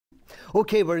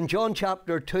Okay, we're in John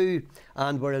chapter 2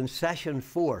 and we're in session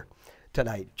 4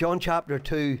 tonight. John chapter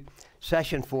 2,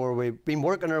 session 4. We've been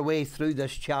working our way through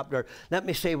this chapter. Let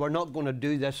me say, we're not going to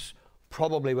do this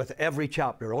probably with every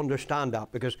chapter. Understand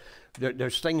that, because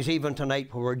there's things even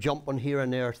tonight where we're jumping here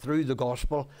and there through the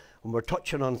gospel and we're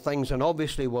touching on things, and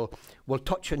obviously we'll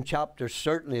touch on chapters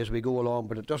certainly as we go along,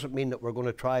 but it doesn't mean that we're going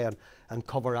to try and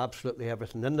cover absolutely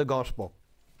everything in the gospel.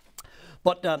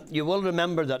 But you will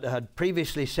remember that I had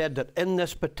previously said that in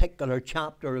this particular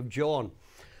chapter of John,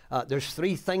 there's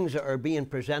three things that are being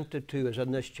presented to us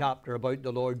in this chapter about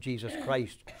the Lord Jesus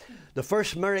Christ. The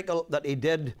first miracle that he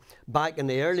did back in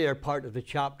the earlier part of the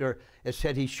chapter, it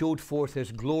said he showed forth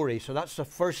his glory. So that's the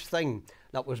first thing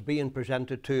that was being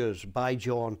presented to us by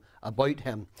John about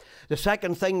him. The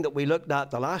second thing that we looked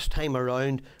at the last time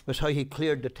around was how he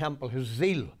cleared the temple, his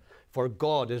zeal for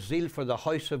God, his zeal for the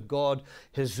house of God,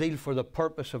 his zeal for the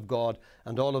purpose of God,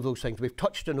 and all of those things. We've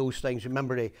touched on those things.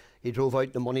 Remember, he drove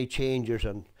out the money changers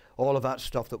and all of that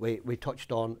stuff that we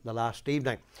touched on the last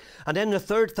evening. And then the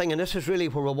third thing, and this is really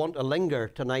where we want to linger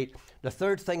tonight, the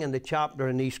third thing in the chapter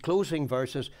in these closing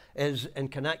verses is in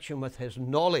connection with his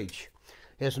knowledge.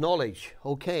 His knowledge.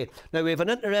 Okay, now we have an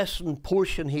interesting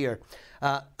portion here,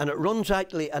 and it runs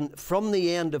actually and from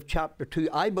the end of chapter 2,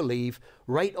 I believe,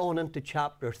 right on into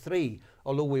chapter 3,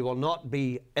 although we will not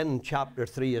be in chapter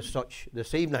 3 as such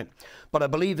this evening. But I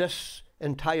believe this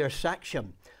entire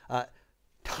section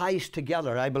ties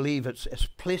together. I believe it's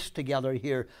placed together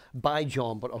here by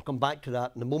John, but I'll come back to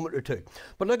that in a moment or two.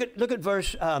 But look at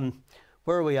verse,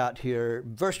 where are we at here?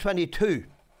 Verse 22.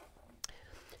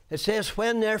 It says,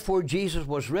 when therefore Jesus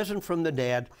was risen from the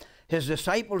dead, his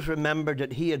disciples remembered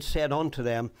that he had said unto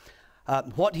them,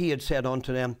 what he had said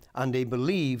unto them, and they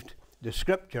believed the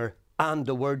scripture and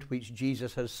the word which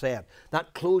Jesus has said.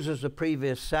 That closes the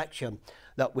previous section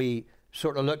that we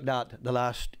sort of looked at the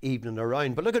last evening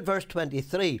around. But look at verse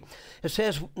 23. It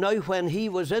says, now when he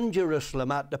was in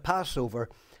Jerusalem at the Passover,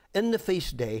 in the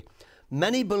feast day,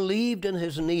 many believed in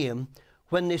his name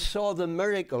when they saw the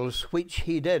miracles which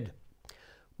he did.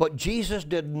 But Jesus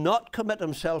did not commit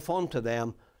himself unto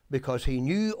them, because he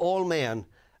knew all men,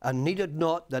 and needed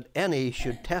not that any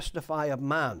should testify of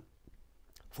man,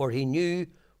 for he knew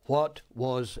what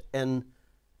was in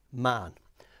man.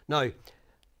 Now,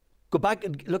 go back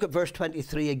and look at verse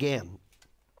 23 again.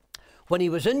 When he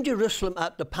was in Jerusalem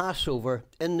at the Passover,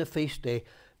 in the feast day,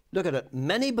 look at it,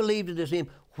 many believed in his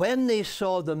name when they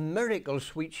saw the miracles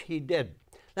which he did.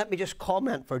 Let me just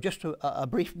comment for just a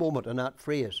brief moment on that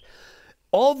phrase.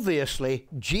 Obviously,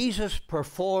 Jesus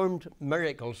performed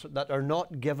miracles that are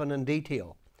not given in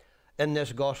detail in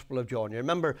this Gospel of John. You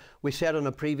remember we said on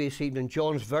a previous evening,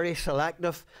 John's very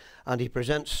selective and he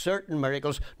presents certain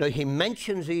miracles. Now, he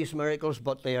mentions these miracles,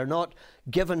 but they are not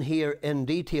given here in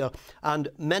detail, and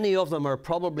many of them are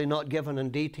probably not given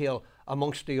in detail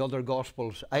amongst the other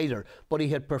Gospels either. But he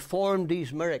had performed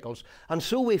these miracles, and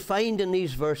so we find in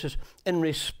these verses, in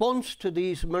response to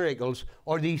these miracles,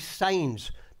 or these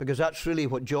signs, because that's really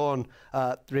what John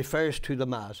refers to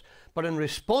them as. But in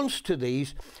response to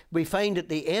these, we find at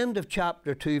the end of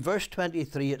chapter 2, verse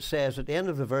 23, it says, at the end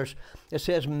of the verse, it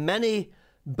says, many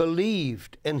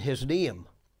believed in his name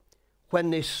when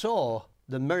they saw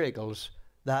the miracles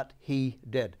that he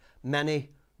did. Many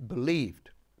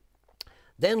believed.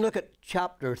 Then look at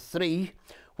chapter 3,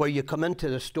 where you come into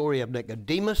the story of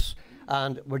Nicodemus,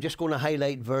 and we're just going to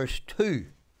highlight verse 2.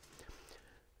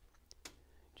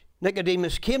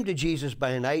 Nicodemus came to Jesus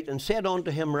by night and said unto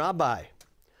him, Rabbi,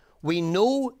 we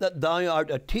know that thou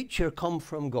art a teacher come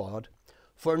from God,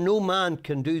 for no man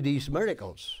can do these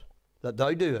miracles that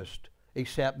thou doest,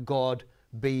 except God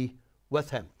be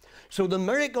with him. So the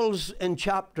miracles in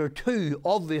chapter 2,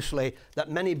 obviously,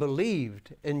 that many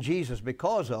believed in Jesus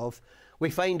because of, we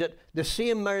find that the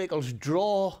same miracles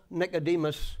draw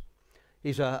Nicodemus.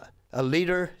 He's a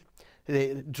leader.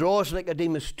 It draws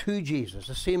Nicodemus to Jesus.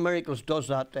 The same miracles does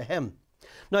that to him.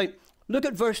 Now, look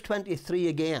at verse 23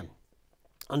 again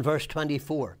and verse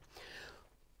 24.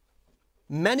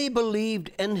 Many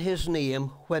believed in his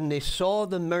name when they saw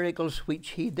the miracles which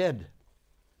he did.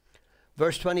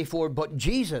 Verse 24, but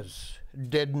Jesus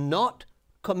did not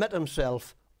commit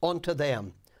himself unto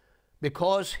them,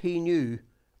 because he knew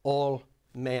all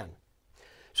men.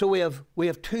 So we have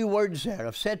two words there.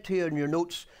 I've said to you in your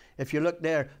notes, if you look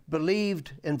there,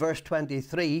 believed in verse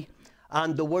 23,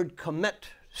 and the word commit,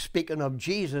 speaking of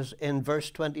Jesus, in verse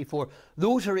 24.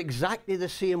 Those are exactly the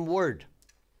same word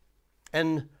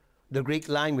in the Greek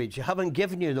language. I haven't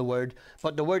given you the word,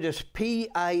 but the word is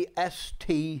P-I-S-T-E-U-O.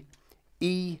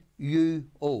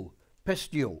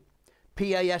 Pistio.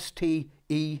 P-I-S-T-E-U-O.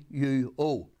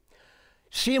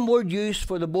 Same word used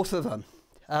for the both of them.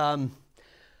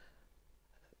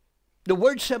 The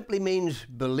word simply means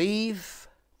believe,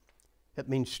 it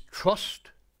means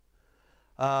trust,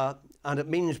 and it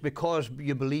means because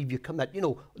you believe you commit. You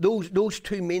know, those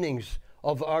two meanings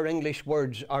of our English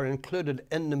words are included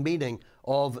in the meaning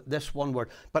of this one word.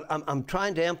 But I'm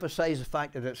trying to emphasize the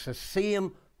fact that it's the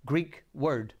same Greek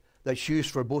word that's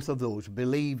used for both of those,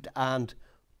 believed and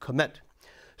commit.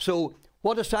 So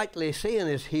what it's actually saying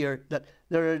is here that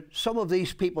there are some of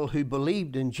these people who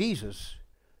believed in Jesus,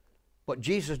 but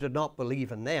Jesus did not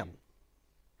believe in them.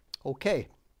 Okay.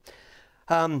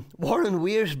 Warren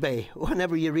Wiersbe,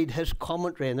 whenever you read his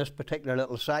commentary in this particular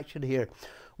little section here,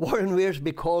 Warren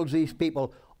Wiersbe calls these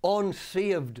people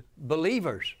unsaved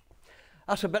believers.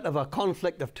 That's a bit of a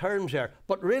conflict of terms there,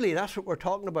 but really that's what we're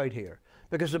talking about here.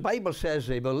 Because the Bible says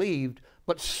they believed,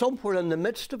 but somewhere in the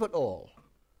midst of it all,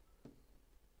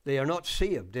 they are not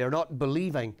saved. They are not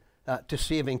believing to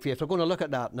saving faith. We're going to look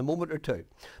at that in a moment or two.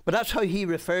 But that's how he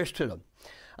refers to them.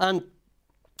 And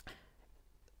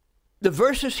the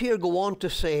verses here go on to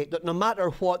say that no matter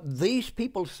what these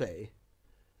people say,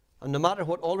 and no matter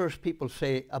what other people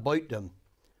say about them,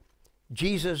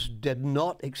 Jesus did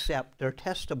not accept their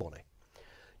testimony.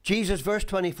 Jesus, verse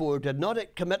 24, did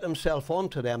not commit himself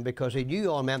unto them because he knew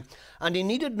all men, and he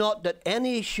needed not that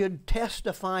any should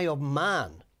testify of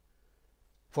man,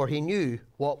 for he knew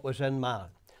what was in man.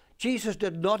 Jesus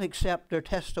did not accept their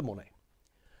testimony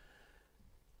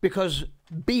because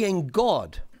being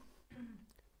God,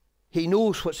 he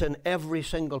knows what's in every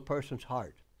single person's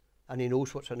heart, and he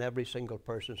knows what's in every single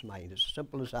person's mind. It's as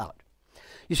simple as that.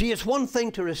 You see, it's one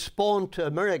thing to respond to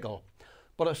a miracle,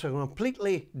 but it's a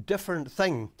completely different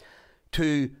thing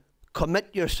to commit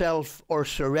yourself or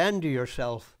surrender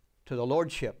yourself to the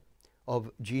Lordship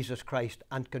of Jesus Christ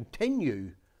and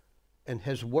continue in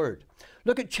his word.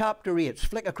 Look at chapter 8.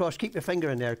 Flick across, keep your finger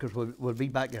in there because we'll be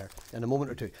back there in a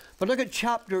moment or two. But look at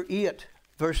chapter 8,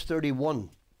 verse 31.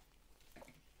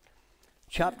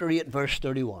 Chapter 8, verse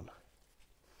 31.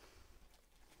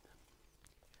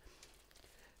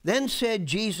 Then said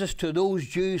Jesus to those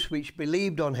Jews which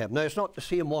believed on him. Now, it's not the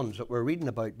same ones that we're reading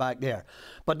about back there.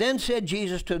 But then said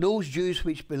Jesus to those Jews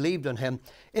which believed on him,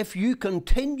 if you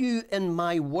continue in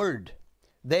my word,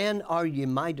 then are ye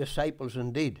my disciples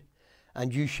indeed.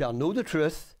 And you shall know the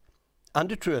truth, and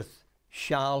the truth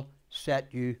shall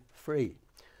set you free.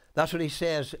 That's what he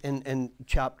says in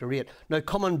chapter 8. Now,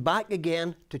 coming back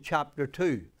again to chapter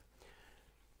 2.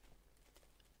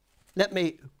 Let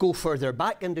me go further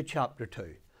back into chapter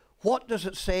 2. What does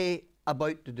it say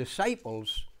about the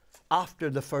disciples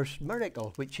after the first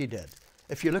miracle which he did?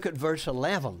 If you look at verse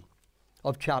 11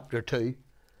 of chapter 2,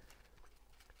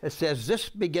 it says, this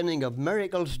beginning of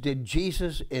miracles did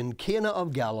Jesus in Cana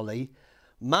of Galilee,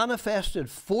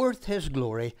 manifested forth his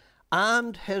glory,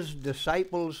 and his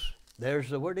disciples, there's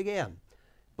the word again,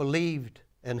 believed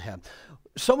in him.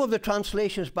 Some of the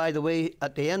translations, by the way,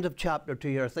 at the end of chapter 2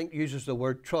 here, I think uses the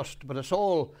word trust, but it's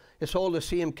all the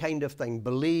same kind of thing.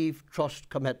 Believe, trust,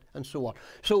 commit, and so on.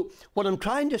 So what I'm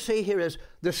trying to say here is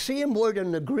the same word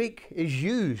in the Greek is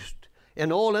used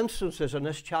in all instances in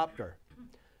this chapter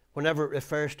whenever it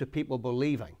refers to people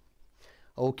believing.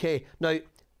 Okay, now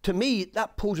to me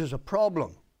that poses a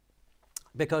problem,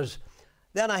 because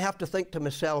then I have to think to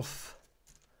myself,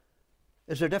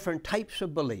 is there different types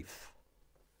of belief?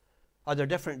 Are there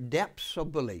different depths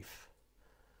of belief?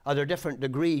 Are there different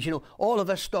degrees? You know, all of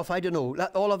this stuff, I don't know,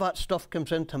 all of that stuff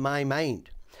comes into my mind.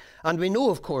 And we know,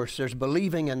 of course, there's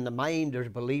believing in the mind, there's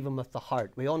believing with the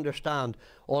heart. We understand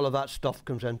all of that stuff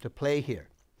comes into play here.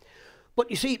 But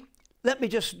you see, let me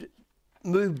just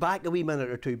move back a wee minute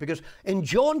or two, because in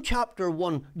John chapter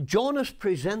 1, John has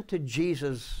presented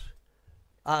Jesus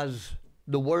as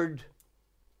the Word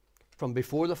from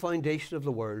before the foundation of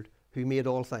the world, who made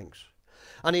all things.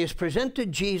 And he has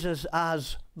presented Jesus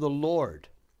as the Lord.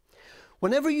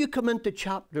 Whenever you come into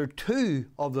chapter 2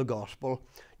 of the Gospel,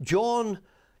 John,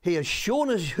 he has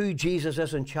shown us who Jesus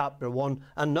is in chapter 1,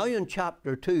 and now in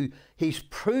chapter 2, he's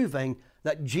proving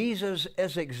that Jesus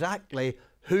is exactly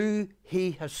who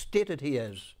he has stated he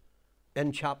is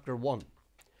in chapter 1.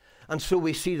 And so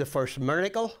we see the first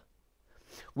miracle,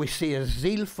 we see his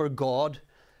zeal for God.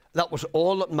 That was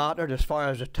all that mattered as far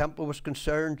as the temple was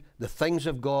concerned, the things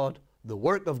of God, the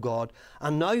work of God.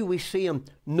 And now we see him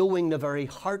knowing the very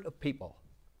heart of people.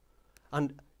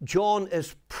 And John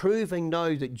is proving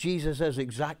now that Jesus is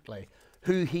exactly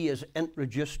who he is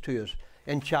introduced to us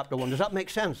in chapter 1. Does that make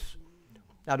sense?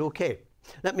 That okay?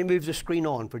 Let me move the screen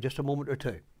on for just a moment or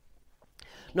two.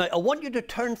 Now, I want you to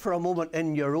turn for a moment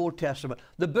in your Old Testament,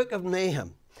 the book of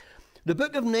Nahum. The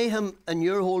book of Nahum in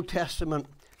your Old Testament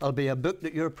will be a book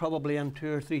that you're probably in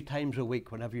 2 or 3 times a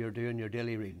week whenever you're doing your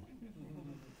daily reading.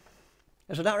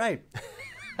 Isn't that right?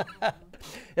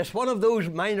 It's one of those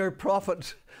minor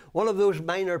prophets, one of those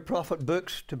minor prophet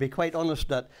books, to be quite honest,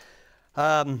 that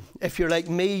if you're like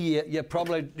me, you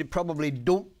probably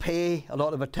don't pay a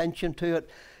lot of attention to it.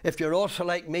 If you're also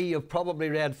like me, you've probably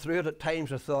read through it at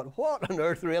times and thought, what on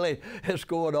earth really is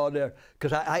going on there?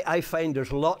 Because I find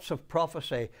there's lots of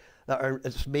prophecy that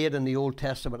it's made in the Old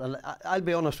Testament. And I'll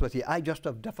be honest with you, I just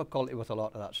have difficulty with a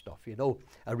lot of that stuff, you know.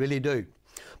 I really do.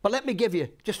 But let me give you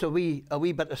just a wee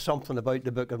bit of something about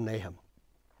the book of Nahum.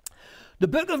 The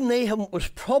book of Nahum was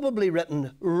probably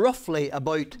written roughly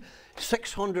about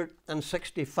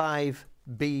 665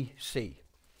 BC.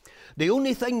 The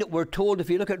only thing that we're told, if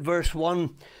you look at verse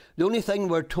 1, the only thing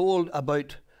we're told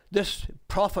about this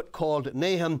prophet called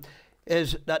Nahum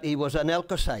is that he was an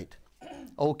Elkoshite.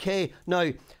 Okay,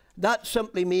 now that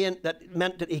simply meant that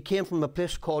he came from a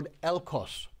place called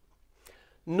Elkos.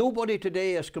 Nobody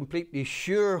today is completely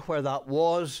sure where that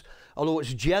was, although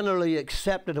it's generally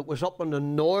accepted it was up in the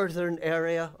northern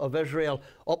area of Israel,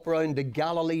 up around the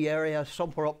Galilee area,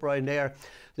 somewhere up around there.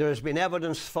 There has been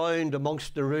evidence found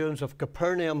amongst the ruins of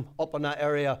Capernaum up in that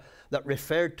area that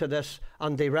referred to this,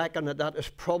 and they reckon that that is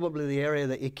probably the area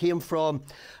that he came from.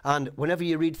 And whenever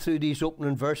you read through these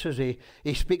opening verses, he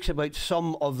speaks about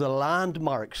some of the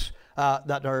landmarks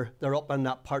that are up in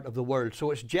that part of the world.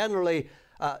 So it's generally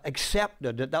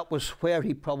accepted that that was where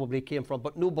he probably came from,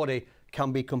 but nobody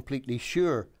can be completely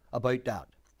sure about that.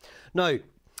 Now,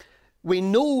 we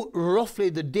know roughly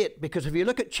the date, because if you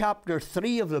look at chapter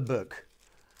 3 of the book,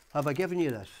 have I given you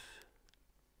this?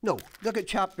 No. Look at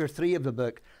chapter 3 of the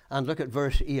book and look at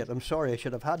verse 8. I'm sorry, I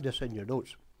should have had this in your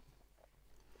notes.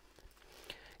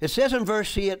 It says in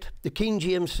verse 8, the King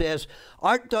James says,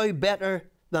 "Art thou better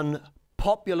than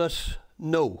populous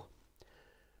No,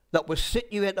 that was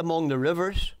situate among the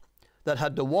rivers, that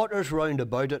had the waters round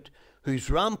about it, whose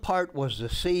rampart was the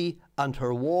sea, and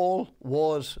her wall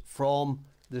was from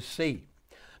the sea."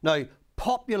 Now,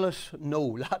 populous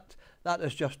No, that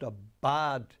is just a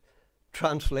bad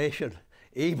translation,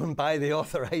 even by the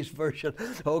Authorized Version.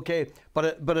 Okay, but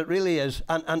it really is.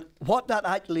 And what that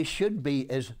actually should be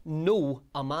is No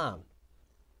Aman.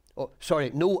 Oh,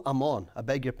 sorry, No Ammon, I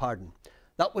beg your pardon.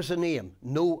 That was the name,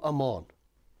 No Ammon.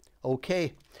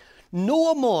 Okay.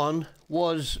 No Ammon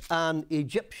was an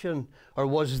Egyptian, or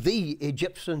was the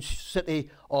Egyptian city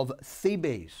of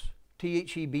Thebes.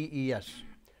 Thebes.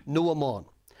 No Ammon.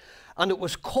 And it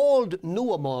was called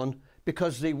No Ammon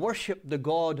because they worshipped the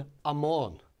god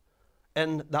Ammon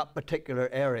in that particular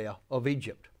area of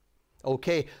Egypt.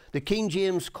 Okay, the King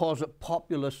James calls it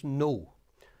populous No,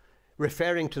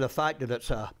 referring to the fact that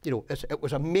it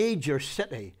was a major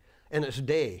city in its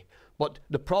day, but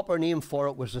the proper name for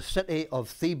it was the city of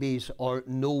Thebes, or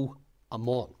No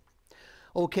Ammon.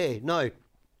 Okay, now,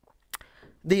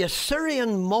 the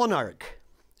Assyrian monarch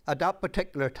at that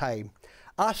particular time,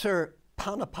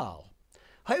 Ashurbanipal.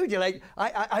 How would you like,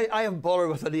 I have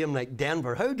bothered with a name like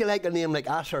Denver. How would you like a name like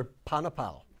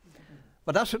Ashurbanipal?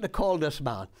 But that's what they called this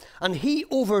man. And he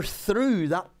overthrew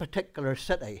that particular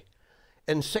city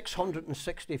in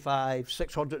 665,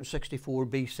 664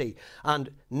 BC. And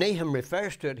Nahum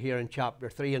refers to it here in chapter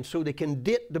 3. And so they can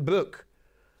date the book,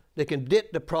 they can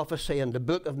date the prophecy in the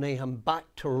book of Nahum back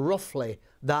to roughly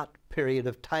that period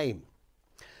of time.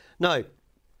 Now,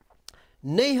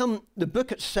 Nahum, the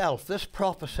book itself, this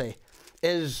prophecy,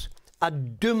 is a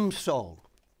doom song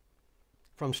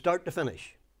from start to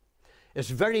finish.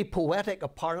 It's very poetic,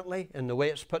 apparently, in the way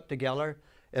it's put together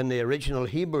in the original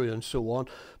Hebrew and so on,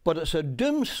 but it's a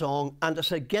doom song, and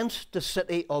it's against the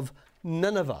city of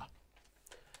Nineveh.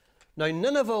 Now,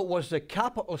 Nineveh was the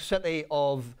capital city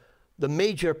of the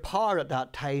major power at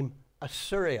that time,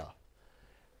 Assyria.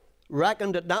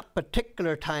 Reckoned at that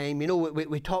particular time, you know,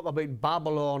 we talk about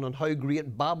Babylon and how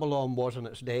great Babylon was in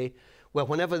its day. Well,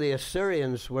 whenever the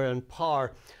Assyrians were in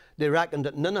power, they reckoned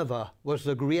that Nineveh was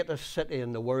the greatest city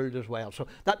in the world as well. So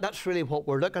that's really what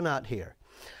we're looking at here.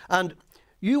 And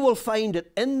you will find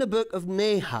it in the book of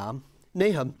Nahum,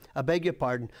 I beg your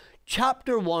pardon,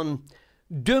 chapter 1,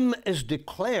 doom is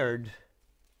declared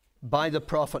by the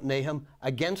prophet Nahum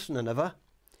against Nineveh.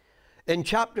 In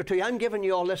chapter 2, I'm giving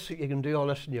you all this so you can do all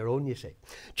this on your own, you see.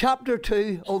 Chapter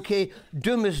 2, okay,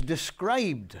 doom is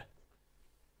described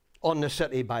on the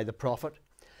city by the prophet.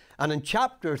 And in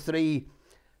chapter 3,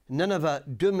 Nineveh,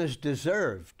 doom is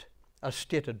deserved, as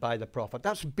stated by the prophet.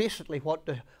 That's basically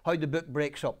how the book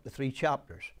breaks up, the 3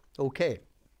 chapters. Okay.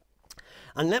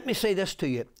 And let me say this to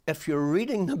you. If you're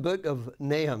reading the book of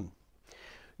Nahum,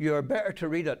 you're better to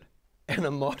read it in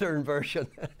a modern version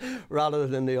rather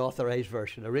than the authorized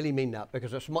version. I really mean that,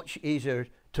 because it's much easier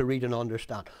to read and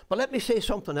understand. But let me say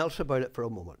something else about it for a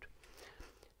moment.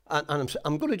 And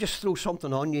I'm going to just throw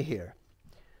something on you here.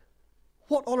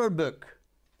 What other book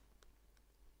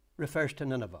refers to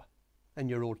Nineveh in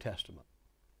your Old Testament?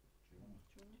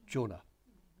 Jonah.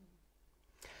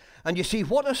 And you see,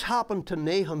 what has happened to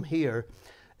Nahum here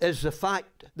is the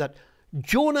fact that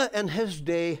Jonah in his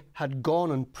day had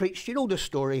gone and preached. You know the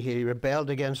story here. He rebelled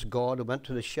against God and went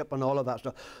to the ship and all of that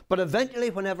stuff. But eventually,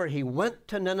 whenever he went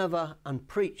to Nineveh and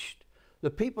preached, the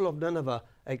people of Nineveh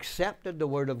accepted the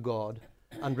word of God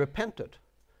and repented.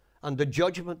 And the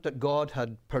judgment that God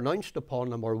had pronounced upon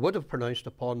them, or would have pronounced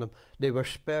upon them, they were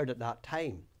spared at that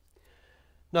time.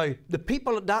 Now, the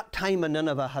people at that time in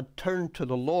Nineveh had turned to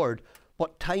the Lord,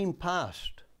 but time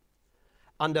passed.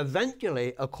 And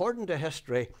eventually, according to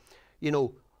history, you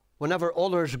know, whenever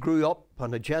others grew up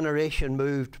and a generation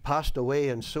moved, passed away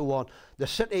and so on, the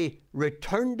city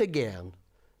returned again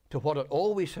to what it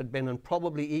always had been, and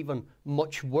probably even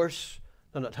much worse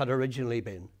than it had originally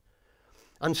been.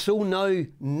 And so now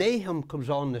Nahum comes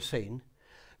on the scene.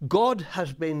 God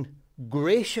has been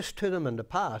gracious to them in the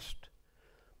past,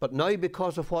 but now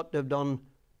because of what they've done,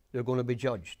 they're going to be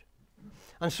judged.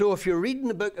 And so if you're reading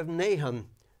the book of Nahum,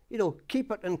 you know,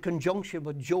 keep it in conjunction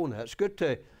with Jonah. It's good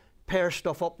to pair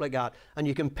stuff up like that, and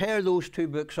you can pair those two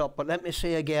books up. But let me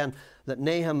say again that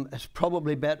Nahum is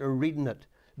probably better reading it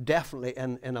definitely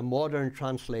in a modern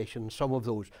translation, some of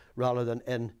those, rather than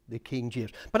in the King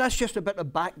James. But that's just a bit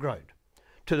of background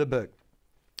to the book.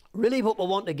 Really what we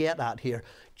want to get at here,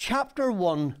 chapter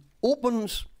 1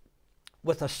 opens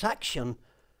with a section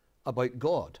about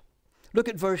God. Look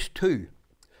at verse 2.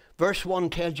 Verse 1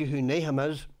 tells you who Nahum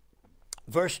is.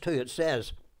 Verse 2 it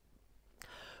says,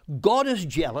 God is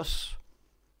jealous,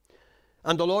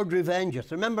 and the Lord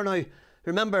revengeth.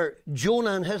 Remember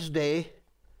Jonah in his day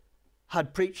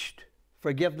had preached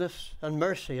forgiveness and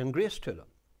mercy and grace to them.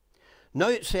 Now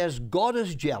it says, God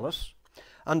is jealous,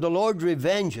 and the Lord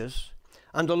revenges,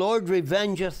 and the Lord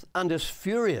revengeth and is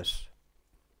furious.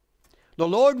 The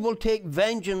Lord will take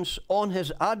vengeance on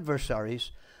his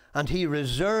adversaries, and he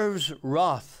reserves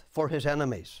wrath for his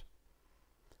enemies.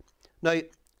 Now,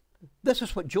 this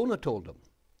is what Jonah told them.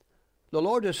 The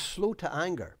Lord is slow to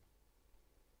anger.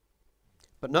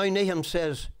 But now Nahum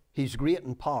says he's great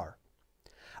in power,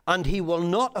 and he will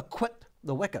not acquit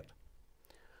the wicked.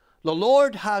 The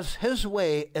Lord has his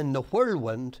way in the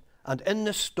whirlwind and in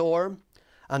the storm,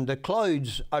 and the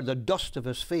clouds are the dust of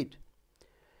his feet.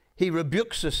 He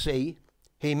rebukes the sea,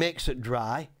 he makes it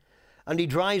dry, and he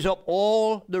dries up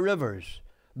all the rivers.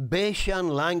 Bashan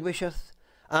languisheth,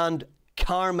 and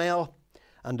Carmel,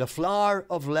 and the flower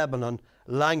of Lebanon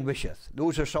languisheth.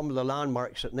 Those are some of the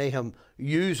landmarks that Nahum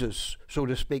uses, so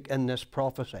to speak, in this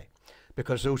prophecy,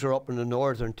 because those are up in the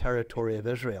northern territory of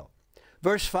Israel.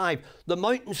 Verse 5, the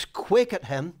mountains quake at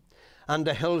him, and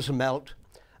the hills melt,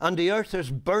 and the earth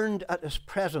is burned at his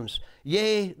presence,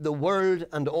 yea, the world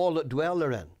and all that dwell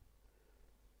therein.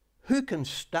 Who can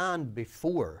stand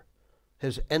before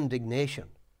his indignation?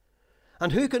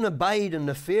 And who can abide in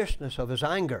the fierceness of his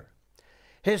anger?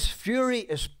 His fury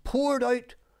is poured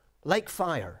out like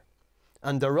fire,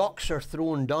 and the rocks are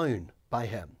thrown down by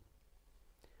him.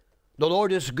 The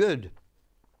Lord is good,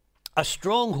 a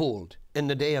stronghold in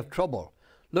the day of trouble.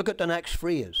 Look at the next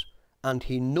phrase. And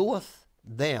he knoweth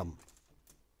them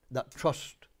that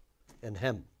trust in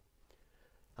him.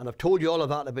 And I've told you all of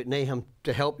that about Nahum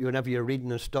to help you whenever you're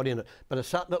reading and studying it. But it's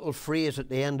that little phrase at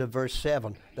the end of verse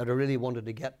 7 that I really wanted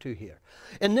to get to here.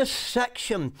 In this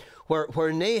section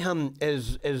where Nahum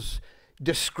is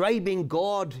describing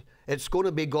God, it's going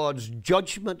to be God's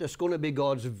judgment, it's going to be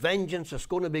God's vengeance, it's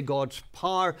going to be God's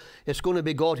power, it's going to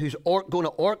be God who's going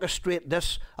to orchestrate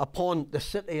this upon the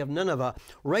city of Nineveh.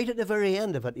 Right at the very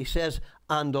end of it, he says,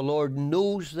 and the Lord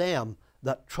knows them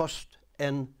that trust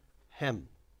in him.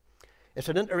 It's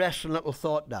an interesting little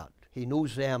thought, that. He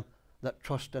knows them that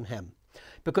trust in him.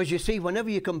 Because you see, whenever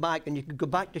you come back, and you can go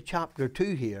back to chapter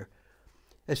 2 here,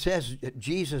 it says that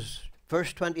Jesus,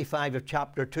 verse 25 of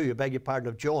chapter 2, I beg your pardon,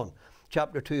 of John,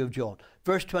 chapter 2 of John.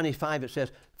 Verse 25 it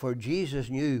says, for Jesus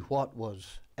knew what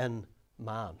was in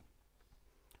man.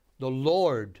 The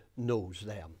Lord knows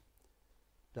them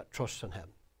that trust in him.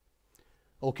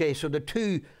 Okay, so the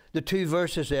two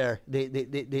verses there,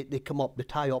 they come up, they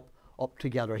tie up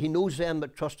together. He knows them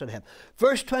that trust in him.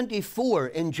 Verse 24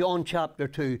 in John chapter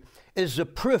 2 is the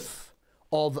proof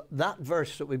of that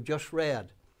verse that we've just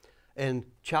read in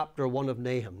chapter 1 of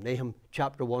Nahum. Nahum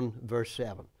chapter 1 verse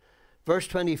 7. Verse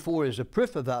 24 is a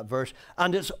proof of that verse,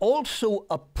 and it's also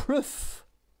a proof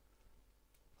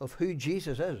of who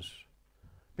Jesus is.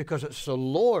 because it's the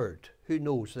Lord who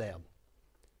knows them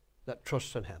that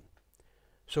trust in him.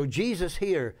 So Jesus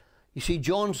here, you see,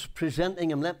 John's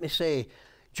presenting him. Let me say,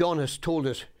 John has told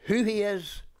us who he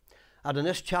is, and in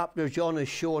this chapter John is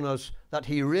showing us that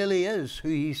he really is who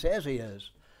he says he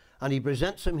is. And he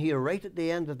presents him here right at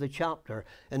the end of the chapter.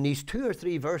 In these 2 or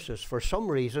 3 verses, for some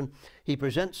reason, he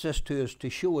presents this to us to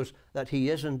show us that he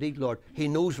is indeed Lord. He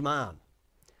knows man.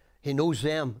 He knows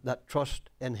them that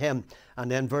trust in him. And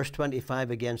then verse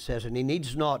 25 again says, and he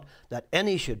needs not that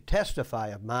any should testify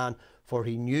of man, for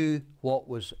he knew what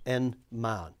was in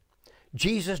man.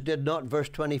 Jesus did not, verse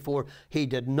 24, he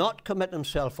did not commit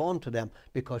himself unto them,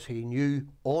 because he knew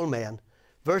all men.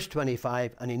 Verse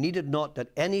 25, and he needed not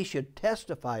that any should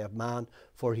testify of man,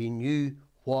 for he knew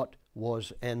what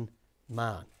was in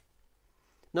man.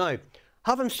 Now,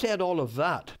 having said all of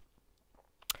that,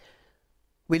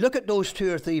 we look at those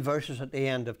 2 or 3 verses at the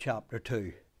end of chapter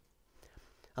 2.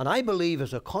 And I believe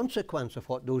as a consequence of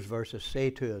what those verses say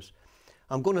to us,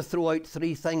 I'm going to throw out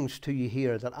 3 things to you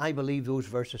here that I believe those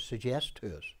verses suggest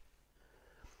to us.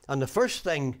 And the first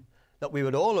thing that we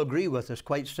would all agree with is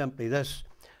quite simply this.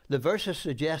 The verses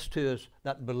suggest to us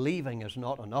that believing is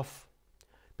not enough,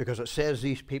 because it says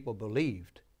these people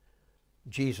believed.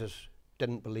 Jesus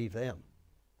didn't believe them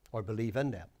or believe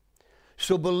in them.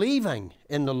 So believing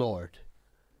in the Lord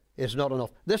is not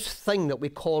enough. This thing that we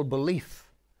call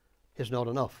belief is not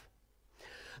enough.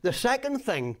 The second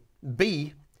thing,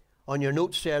 B, on your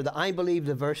notes there, that I believe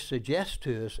the verse suggests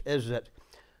to us is that,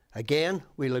 again,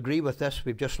 we'll agree with this,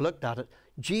 we've just looked at it,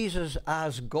 Jesus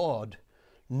as God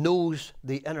knows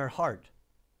the inner heart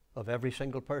of every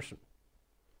single person.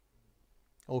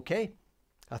 Okay?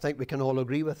 I think we can all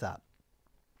agree with that.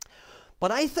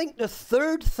 But I think the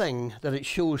third thing that it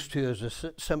shows to us is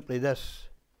simply this.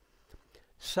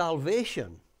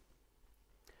 Salvation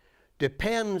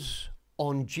depends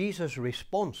on Jesus'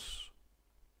 response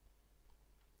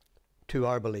to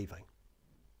our believing.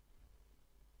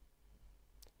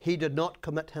 He did not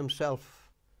commit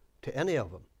himself to any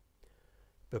of them,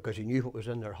 because he knew what was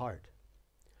in their heart.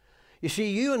 You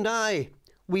see, you and I,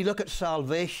 we look at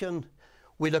salvation,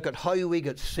 we look at how we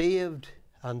get saved,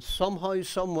 and somehow,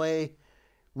 some way,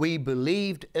 we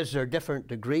believed. Is there different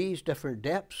degrees, different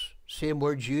depths? Same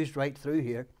words used right through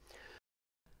here.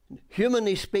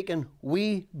 Humanly speaking,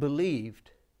 we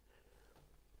believed,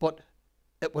 but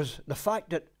it was the fact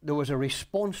that there was a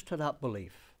response to that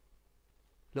belief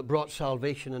that brought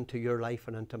salvation into your life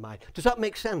and into mine. Does that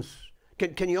make sense?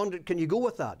 Can you go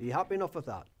with that? Are you happy enough with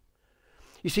that?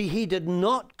 You see, he did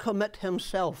not commit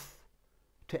himself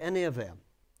to any of them.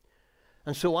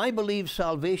 And so I believe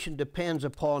salvation depends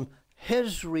upon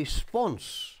his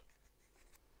response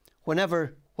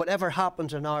whenever whatever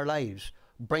happens in our lives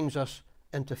brings us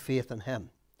into faith in him.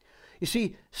 You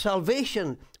see,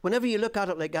 salvation, whenever you look at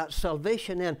it like that,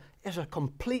 salvation then is a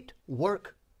complete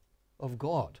work of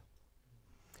God.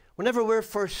 Whenever we're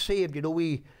first saved, you know,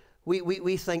 we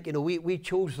think, you know, we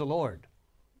chose the Lord.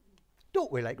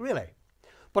 Don't we, like, really?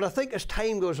 But I think as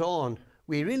time goes on,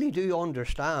 we really do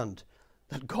understand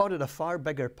that God had a far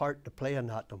bigger part to play in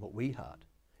that than what we had,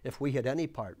 if we had any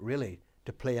part, really,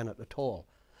 to play in it at all.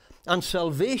 And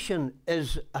salvation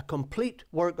is a complete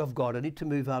work of God. I need to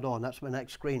move that on. That's my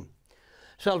next screen.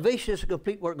 Salvation is a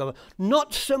complete work of God.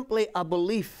 Not simply a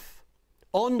belief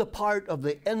on the part of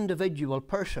the individual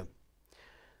person,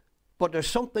 but there's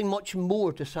something much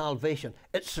more to salvation.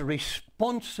 It's the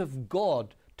response of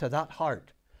God to that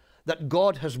heart that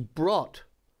God has brought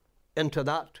into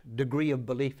that degree of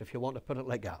belief, if you want to put it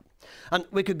like that. And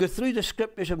we could go through the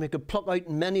scriptures and we could pluck out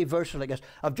many verses like this.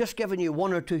 I've just given you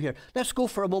one or two here. Let's go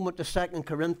for a moment to 2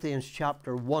 Corinthians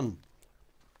chapter 1.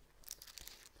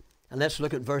 And let's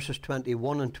look at verses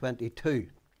 21 and 22.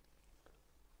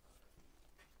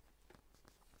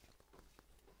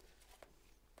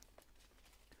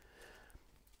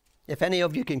 If any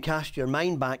of you can cast your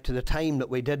mind back to the time that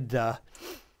we did the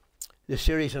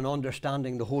series on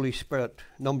understanding the Holy Spirit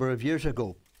a number of years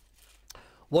ago,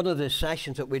 one of the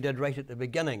sessions that we did right at the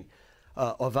beginning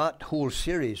of that whole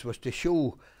series was to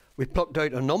show, we plucked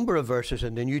out a number of verses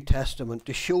in the New Testament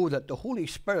to show that the Holy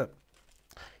Spirit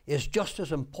is just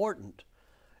as important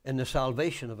in the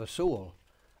salvation of a soul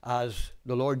as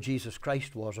the Lord Jesus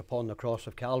Christ was upon the cross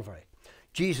of Calvary.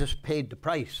 Jesus paid the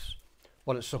price,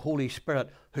 but it's the Holy Spirit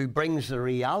who brings the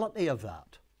reality of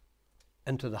that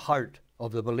into the heart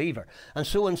of the believer. And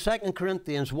so in 2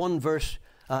 Corinthians 1 verse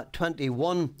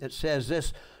 21 it says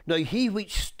this, "Now he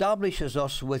which establishes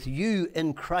us with you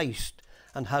in Christ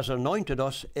and has anointed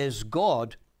us is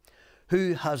God,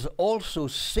 who has also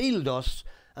sealed us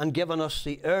and given us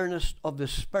the earnest of the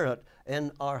Spirit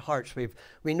in our hearts.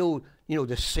 We know,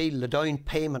 the seal, the down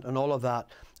payment and all of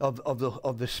that,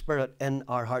 of the Spirit in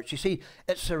our hearts. You see,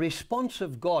 it's a response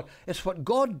of God. It's what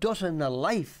God does in the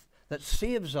life that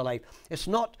saves the life. It's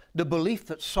not the belief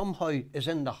that somehow is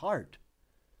in the heart.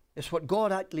 It's what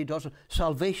God actually does.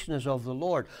 Salvation is of the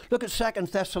Lord. Look at 2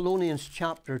 Thessalonians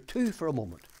chapter 2 for a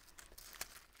moment.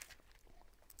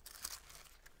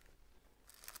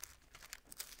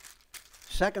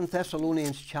 2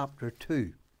 Thessalonians chapter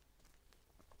 2.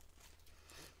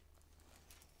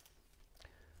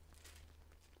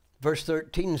 Verse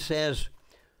 13 says,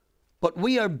 "But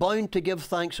we are bound to give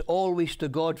thanks always to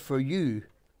God for you,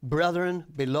 brethren,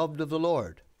 beloved of the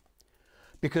Lord,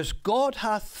 because God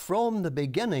hath from the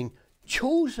beginning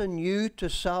chosen you to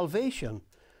salvation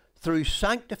through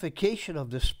sanctification of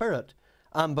the Spirit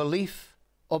and belief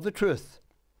of the truth,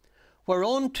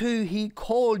 whereunto he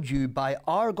called you by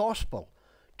our gospel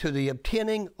to the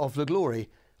obtaining of the glory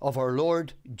of our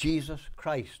Lord Jesus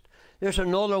Christ." There's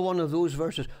another one of those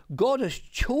verses. God has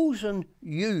chosen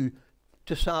you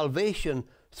to salvation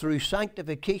through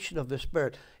sanctification of the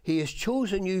Spirit. He has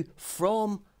chosen you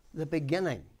from the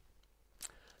beginning.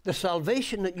 The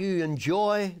salvation that you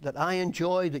enjoy, that I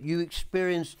enjoy, that you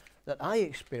experience, that I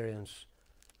experience,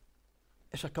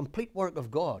 is a complete work of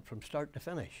God from start to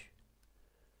finish.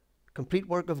 Complete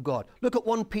work of God. Look at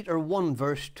 1 Peter 1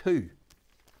 verse 2.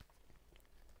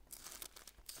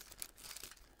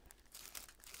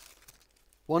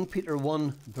 1 Peter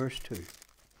 1 verse 2.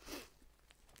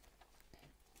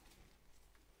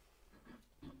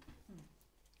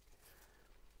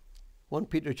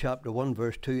 Peter chapter 1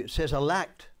 verse 2, it says,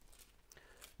 "Elect,"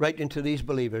 writing to these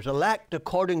believers, "elect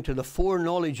according to the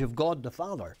foreknowledge of God the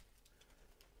Father,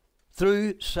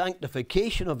 through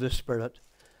sanctification of the Spirit,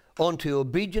 unto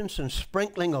obedience and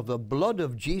sprinkling of the blood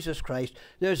of Jesus Christ."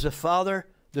 There's the Father,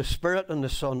 the Spirit, and the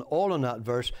Son, all in that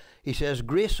verse. He says,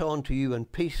 "Grace unto you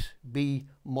and peace be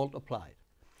multiplied."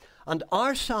 And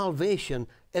our salvation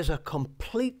is a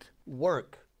complete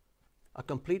work, a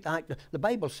complete act. The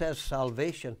Bible says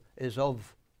salvation is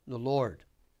of the Lord.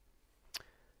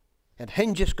 It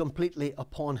hinges completely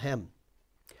upon Him.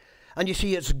 And you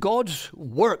see, it's God's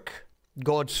work,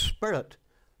 God's Spirit,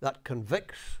 that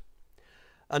convicts.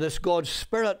 And it's God's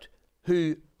Spirit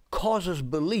who causes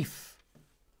belief.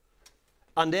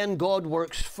 And then God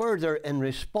works further in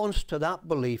response to that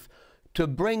belief to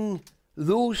bring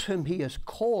those whom He has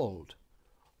called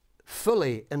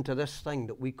fully into this thing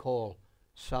that we call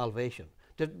salvation.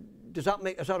 Is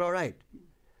that all right?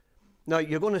 Now,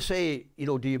 you're going to say,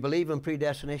 do you believe in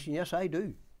predestination? Yes, I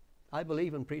do. I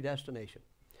believe in predestination.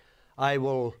 I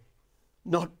will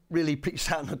not really preach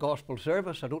that in a gospel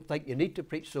service. I don't think you need to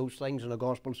preach those things in a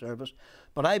gospel service.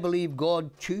 But I believe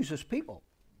God chooses people.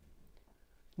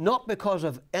 Not because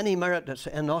of any merit that's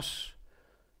in us,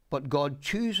 but God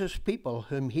chooses people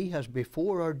whom He has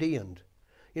before ordained.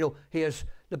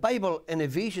 The Bible in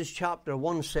Ephesians chapter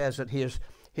 1 says that He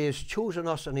has chosen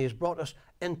us and He has brought us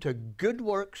into good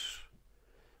works,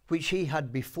 which He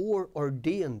had before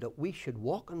ordained that we should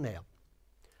walk in them.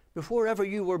 Before ever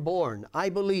you were born, I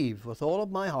believe with all of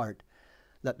my heart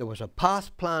that there was a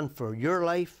path planned for your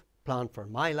life, planned for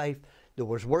my life. There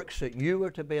was works that you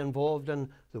were to be involved in.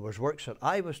 There was works that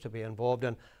I was to be involved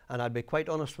in. And I'd be quite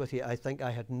honest with you, I think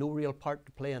I had no real part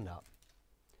to play in that.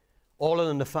 Other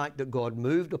than the fact that God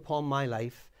moved upon my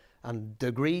life, and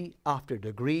degree after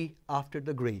degree after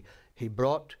degree, He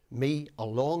brought me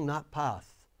along that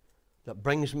path that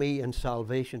brings me in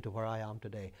salvation to where I am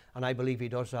today. And I believe He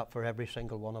does that for every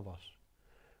single one of us.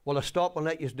 Will I stop and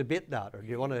let you debate that, or do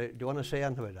you want to say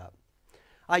anything about that?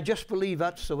 I just believe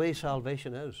that's the way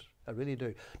salvation is. I really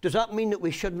do. Does that mean that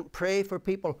we shouldn't pray for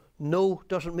people? No,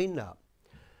 doesn't mean that.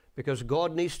 Because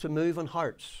God needs to move in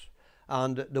hearts.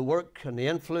 And the work and the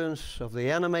influence of the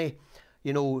enemy,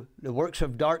 the works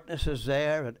of darkness is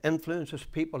there. It influences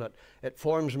people. It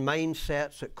forms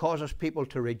mindsets. It causes people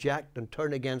to reject and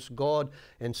turn against God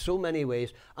in so many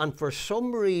ways. And for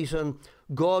some reason,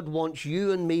 God wants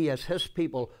you and me as His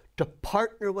people to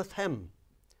partner with Him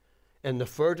in the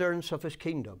furtherance of His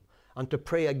kingdom, and to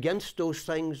pray against those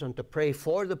things and to pray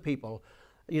for the people,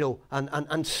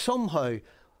 and somehow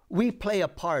we play a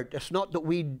part. It's not that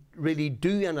we really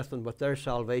do anything with their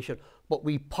salvation, but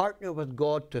we partner with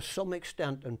God to some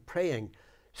extent in praying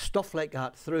stuff like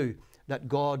that through, that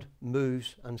God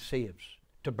moves and saves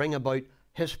to bring about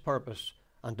His purpose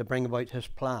and to bring about His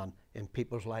plan in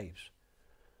people's lives.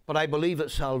 But I believe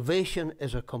that salvation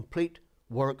is a complete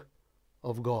work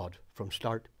of God from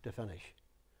start to finish.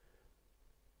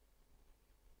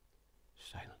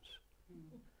 Silence.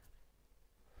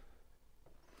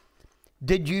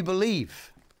 Did you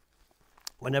believe?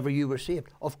 whenever you were saved.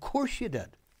 Of course you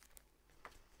did.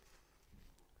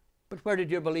 But where did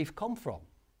your belief come from?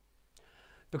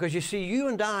 Because you see, you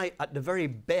and I, at the very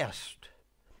best,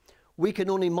 we can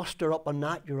only muster up a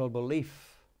natural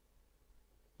belief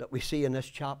that we see in this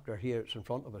chapter here. It's in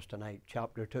front of us tonight,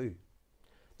 chapter 2.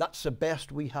 That's the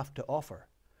best we have to offer.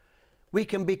 We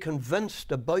can be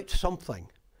convinced about something,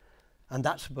 and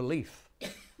that's belief.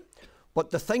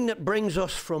 But the thing that brings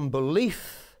us from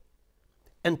belief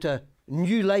into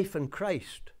new life in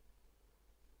Christ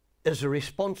is the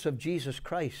response of Jesus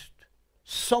Christ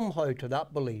somehow to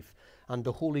that belief, and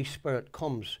the Holy Spirit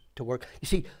comes to work. You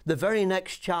see, the very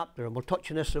next chapter, and we'll touch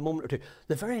on this in a moment or two,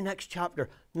 the very next chapter,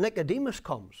 Nicodemus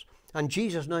comes, and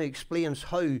Jesus now explains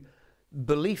how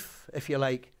belief, if you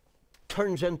like,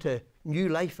 turns into new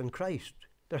life in Christ.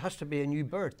 There has to be a new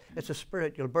birth. It's a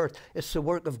spiritual birth. It's the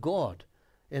work of God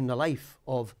in the life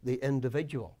of the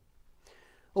individual.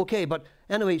 Okay, but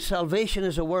anyway, salvation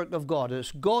is a work of God.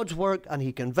 It's God's work, and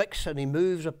He convicts and He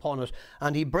moves upon us,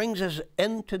 and He brings us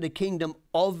into the kingdom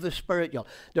of the spiritual.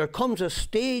 There comes a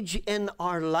stage in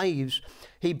our lives.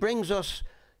 He brings us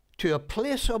to a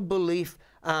place of belief,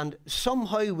 and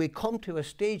somehow we come to a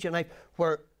stage in life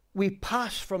where we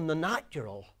pass from the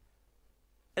natural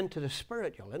into the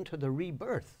spiritual, into the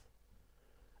rebirth.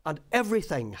 And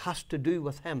everything has to do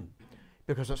with Him,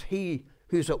 because it's He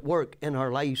who's at work in our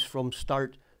lives from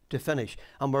start to finish.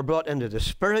 And we're brought into the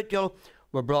spiritual.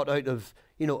 We're brought out of,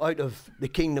 out of the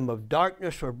kingdom of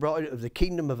darkness. We're brought out of the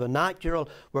kingdom of the natural.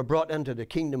 We're brought into the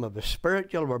kingdom of the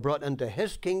spiritual. We're brought into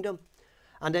His kingdom.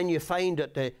 And then you find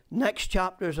that the next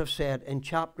chapter, as I've said, in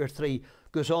chapter 3,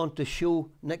 goes on to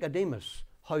show Nicodemus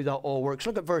how that all works.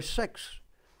 Look at verse 6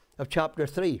 of chapter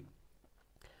 3.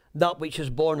 That which is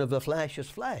born of the flesh is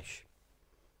flesh.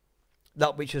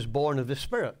 That which is born of the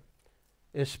Spirit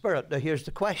is spirit. Now here's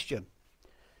the question.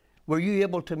 Were you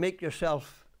able to make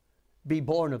yourself be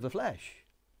born of the flesh?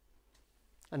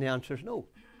 And the answer is no.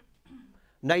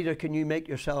 Neither can you make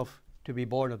yourself to be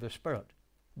born of the Spirit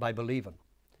by believing.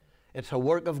 It's a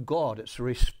work of God. It's a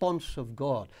response of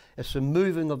God. It's the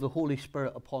moving of the Holy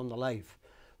Spirit upon the life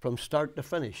from start to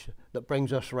finish that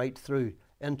brings us right through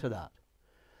into that.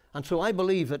 And so I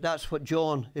believe that that's what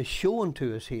John is showing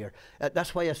to us here.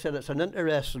 That's why I said it's an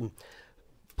interesting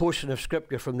portion of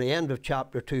Scripture from the end of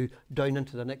chapter 2 down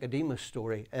into the Nicodemus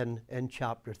story in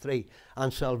chapter 3.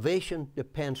 And salvation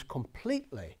depends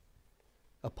completely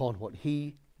upon what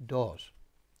He does.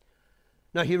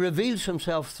 Now He reveals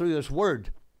Himself through His Word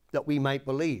that we might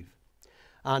believe.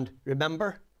 And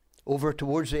remember, over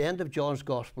towards the end of John's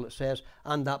Gospel it says,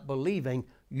 and that believing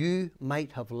you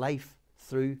might have life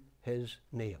through His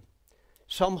name.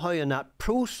 Somehow in that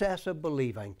process of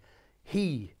believing,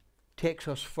 He takes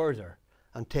us further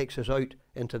and takes us out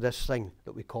into this thing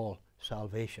that we call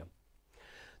salvation.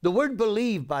 The word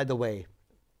believe, by the way,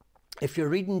 if you're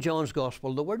reading John's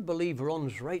Gospel, the word believe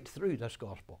runs right through this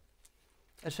Gospel.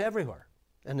 It's everywhere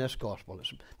in this Gospel.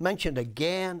 It's mentioned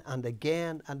again and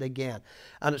again and again.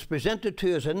 And it's presented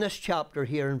to us in this chapter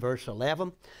here in verse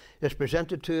 11. It's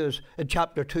presented to us in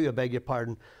chapter 2, I beg your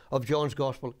pardon, of John's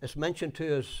Gospel. It's mentioned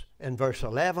to us in verse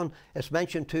 11. It's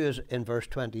mentioned to us in verse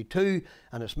 22.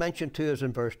 And it's mentioned to us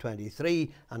in verse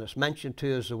 23. And it's mentioned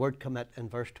to us, the word commit, in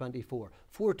verse 24.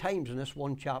 4 times in this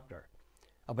one chapter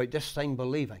about this thing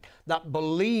believing. That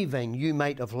believing you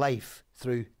might have life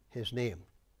through His name.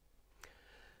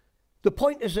 The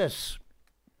point is this.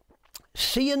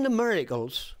 Seeing the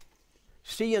miracles,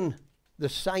 seeing the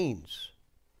signs,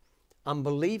 and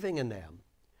believing in them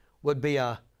would be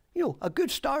a good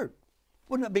start.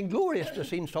 Wouldn't it have been glorious to have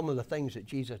seen some of the things that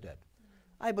Jesus did?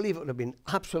 I believe it would have been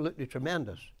absolutely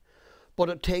tremendous. But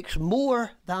it takes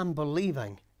more than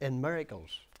believing in miracles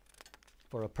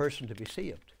for a person to be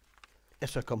saved.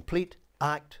 It's a complete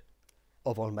act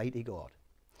of Almighty God.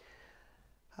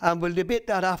 And we'll debate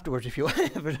that afterwards if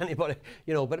there's anybody,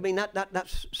 but I mean,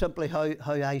 that's simply how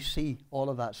I see all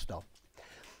of that stuff.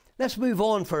 Let's move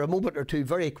on for a moment or two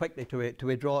very quickly till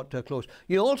we draw it to a close.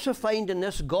 You also find in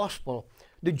this gospel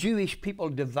the Jewish people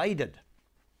divided.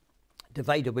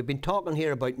 We've been talking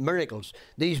here about miracles.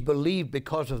 These believe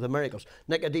because of the miracles.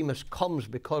 Nicodemus comes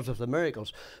because of the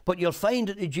miracles. But you'll find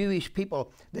that the Jewish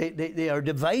people, they are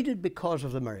divided because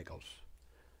of the miracles.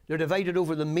 They're divided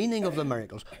over the meaning of the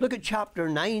miracles. Look at chapter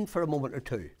 9 for a moment or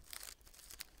two.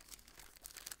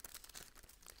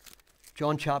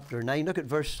 John chapter 9, look at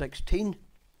verse 16.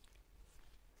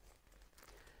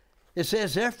 It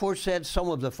says, therefore said some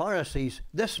of the Pharisees,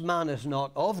 this man is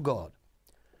not of God,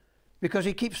 because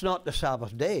he keeps not the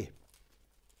Sabbath day.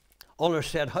 Others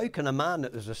said, how can a man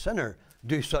that is a sinner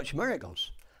do such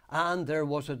miracles? And there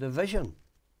was a division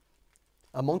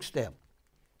amongst them.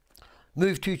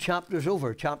 Move 2 chapters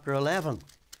over, chapter 11,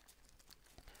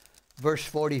 verse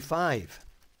 45.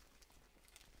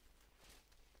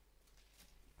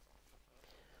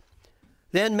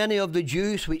 Then many of the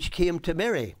Jews which came to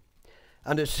Mary,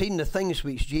 and had seen the things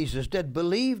which Jesus did,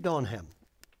 believed on him.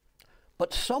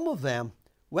 But some of them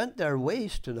went their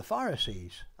ways to the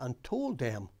Pharisees, and told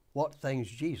them what things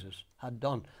Jesus had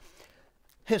done.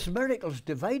 His miracles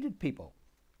divided people.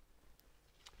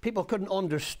 People couldn't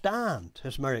understand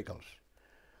his miracles.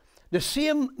 The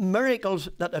same miracles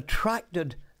that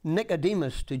attracted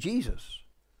Nicodemus to Jesus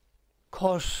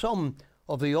caused some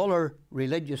of the other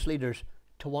religious leaders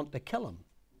to want to kill him.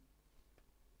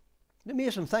 An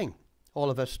amazing thing, all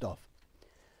of this stuff.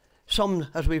 Some,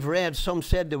 as we've read, some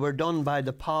said they were done by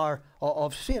the power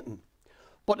of Satan.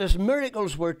 But his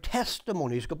miracles were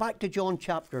testimonies. Go back to John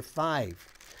chapter 5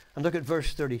 and look at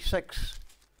verse 36.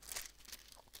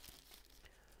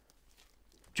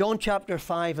 John chapter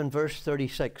 5 and verse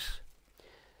 36.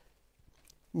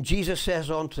 Jesus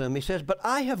says unto them, he says, but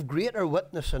I have greater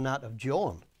witness than that of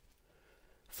John.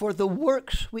 For the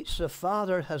works which the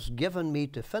Father has given me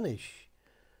to finish,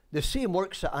 the same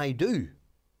works that I do,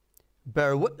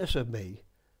 bear witness of me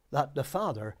that the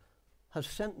Father has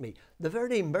sent me. The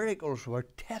very miracles were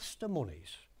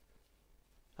testimonies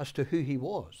as to who he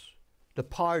was, the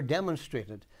power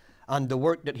demonstrated, and the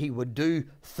work that he would do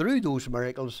through those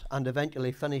miracles, and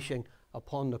eventually finishing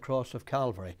upon the cross of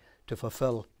Calvary to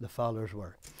fulfill the Father's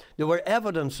word. They were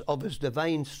evidence of his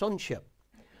divine sonship.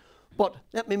 But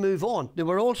let me move on. There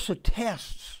were also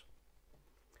tests.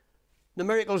 The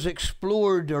miracles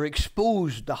explored or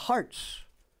exposed the hearts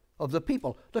of the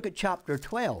people. Look at chapter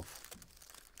 12.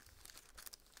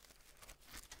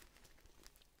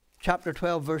 Chapter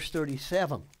 12, verse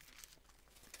 37.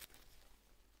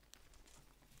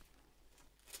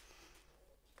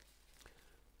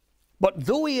 But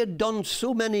though he had done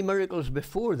so many miracles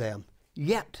before them,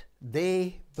 yet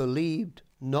they believed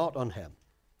not on him,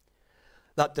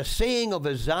 that the saying of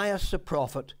Isaiah the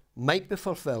prophet might be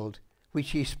fulfilled,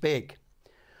 which he spake,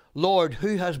 Lord,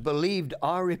 who has believed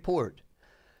our report?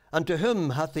 And to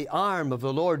whom hath the arm of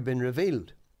the Lord been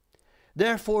revealed?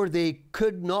 Therefore they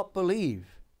could not believe,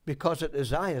 because that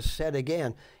Isaiah said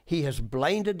again, he has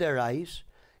blinded their eyes,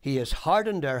 he has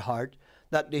hardened their heart,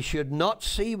 that they should not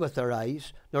see with their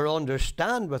eyes, nor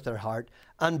understand with their heart,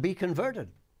 and be converted.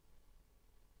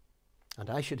 And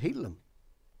I should heal them.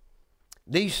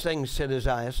 These things said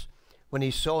Isaiah when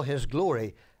he saw his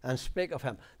glory and spake of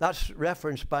him. That's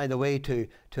reference, by the way, to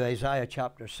Isaiah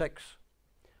chapter 6.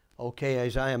 Okay,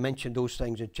 Isaiah mentioned those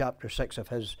things in chapter 6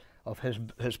 of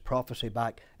his prophecy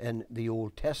back in the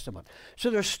Old Testament. So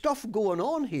there's stuff going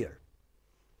on here.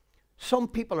 Some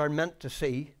people are meant to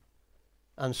see,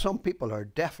 and some people are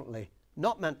definitely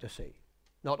not meant to see,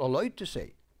 not allowed to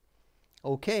see.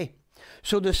 Okay,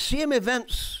 so the same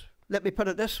events, let me put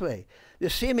it this way, the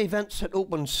same events that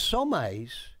opened some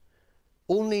eyes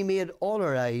only made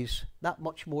other eyes that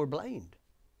much more blind.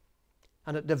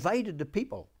 And it divided the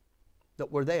people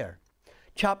that were there.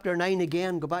 Chapter 9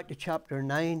 again, go back to chapter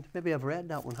 9. Maybe I've read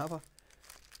that one, have I?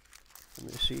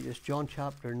 Let me see this, John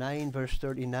chapter 9, verse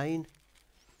 39.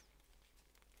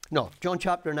 No, John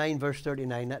chapter 9, verse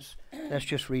 39. Let's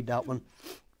just read that one.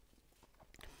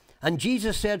 And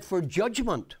Jesus said, for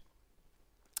judgment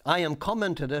I am come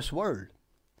into this world,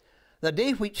 that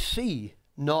they which see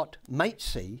not might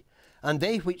see, and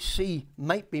they which see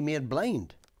might be made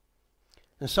blind.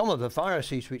 And some of the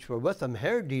Pharisees which were with him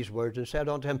heard these words, and said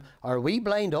unto him, are we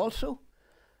blind also?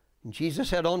 And Jesus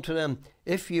said unto them,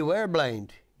 if you were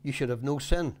blind, you should have no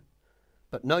sin.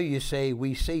 But now you say,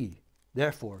 we see,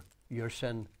 therefore your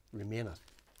sin remaineth.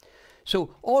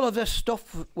 So all of this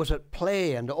stuff was at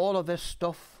play, and all of this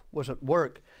stuff was at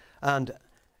work, and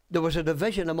there was a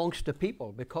division amongst the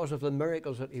people because of the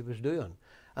miracles that he was doing.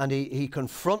 And he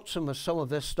confronts them with some of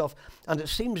this stuff, and it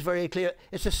seems very clear.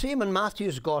 It's the same in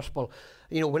Matthew's Gospel.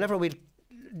 You know, whenever we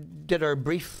did our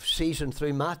brief season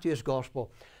through Matthew's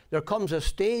Gospel, there comes a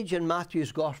stage in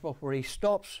Matthew's Gospel where he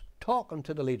stops talking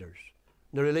to the leaders,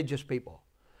 the religious people.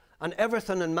 And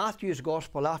everything in Matthew's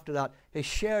Gospel after that is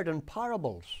shared in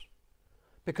parables,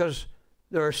 because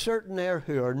there are certain there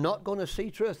who are not going to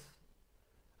see truth,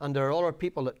 and there are other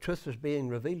people that truth is being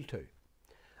revealed to.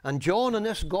 And John in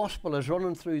this Gospel is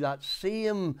running through that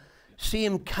same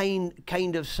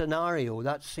kind of scenario,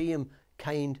 that same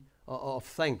kind of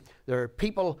thing. There are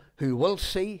people who will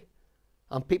see,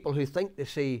 and people who think they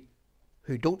see,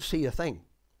 who don't see a thing.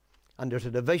 And there's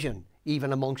a division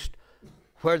even amongst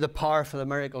where the power for the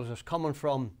miracles is coming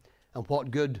from and what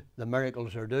good the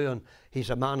miracles are doing. He's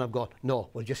a man of God.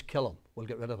 No, we'll just kill him. We'll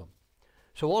get rid of him.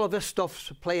 So all of this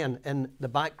stuff's playing in the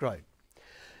background.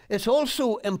 It's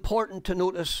also important to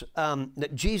notice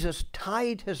that Jesus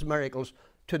tied his miracles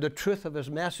to the truth of his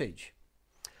message.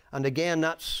 And again,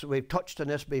 we've touched on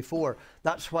this before.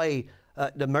 That's why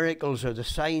the miracles are the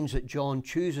signs that John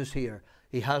chooses here.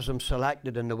 He has them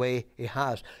selected in the way he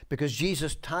has, because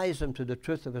Jesus ties them to the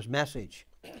truth of his message.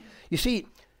 You see,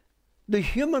 the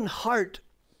human heart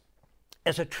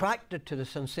is attracted to the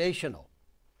sensational.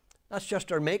 That's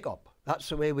just our makeup. That's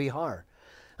the way we are.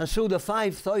 And so the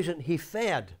 5,000 he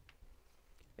fed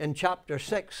in chapter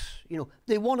 6,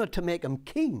 they wanted to make him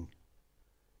king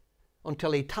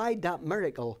until he tied that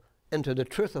miracle into the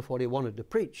truth of what he wanted to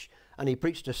preach. And he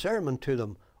preached a sermon to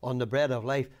them on the bread of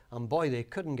life, and boy, they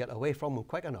couldn't get away from him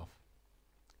quick enough.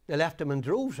 They left him in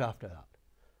droves after that.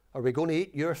 Are we going to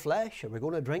eat your flesh? Are we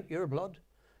going to drink your blood?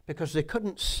 Because they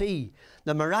couldn't see.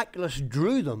 The miraculous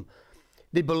drew them.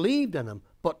 They believed in him,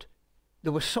 but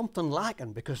there was something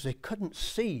lacking because they couldn't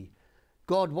see.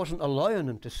 God wasn't allowing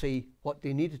them to see what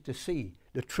they needed to see,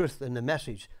 the truth in the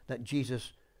message that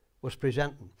Jesus was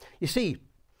presenting. You see,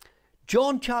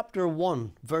 John chapter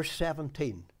 1, verse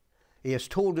 17, he has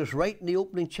told us right in the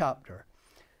opening chapter,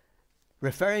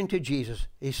 referring to Jesus,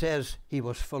 he says he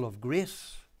was full of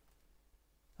grace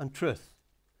and truth.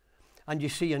 And you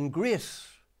see, in grace,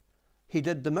 he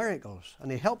did the miracles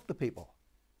and he helped the people.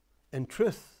 In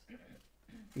truth,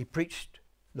 he preached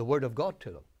the word of God to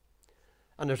them.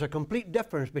 And there's a complete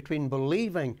difference between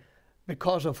believing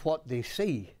because of what they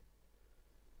see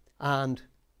and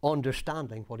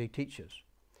understanding what he teaches.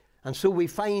 And so we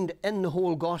find in the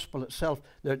whole gospel itself,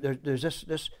 there's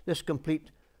this complete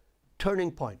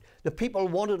turning point. The people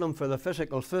wanted him for the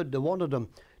physical food. They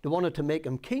wanted to make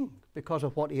him king because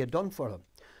of what he had done for them.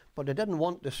 But they didn't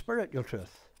want the spiritual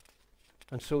truth.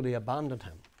 And so they abandoned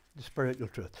him, the spiritual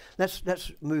truth.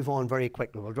 Let's move on very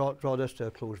quickly. We'll draw this to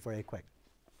a close very quick.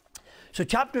 So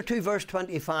chapter 2, verse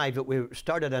 25 that we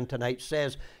started in tonight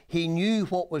says, he knew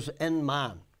what was in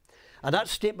man. And that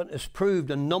statement is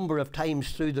proved a number of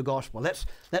times through the gospel.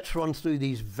 Let's run through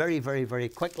these very, very, very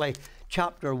quickly.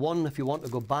 Chapter 1, if you want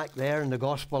to go back there in the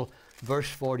gospel, verse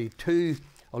 42,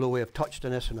 although we have touched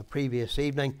on this in a previous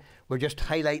evening, we're just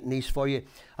highlighting these for you.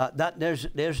 There's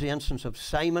the instance of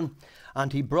Simon,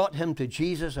 and he brought him to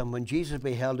Jesus, and when Jesus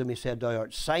beheld him, he said, thou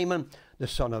art Simon, the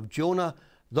son of Jonah,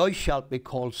 thou shalt be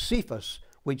called Cephas,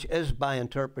 which is by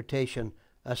interpretation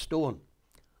a stone.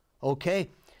 Okay?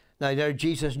 Now there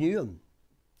Jesus knew him.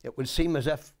 It would seem as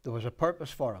if there was a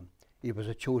purpose for him. He was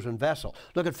a chosen vessel.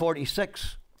 Look at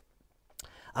 46.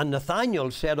 And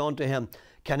Nathanael said unto him,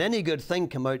 can any good thing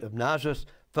come out of Nazareth?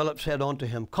 Philip said unto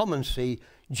him, come and see.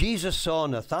 Jesus saw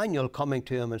Nathanael coming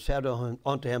to him and said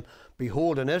unto him,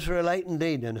 behold, an Israelite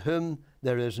indeed, in whom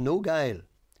there is no guile.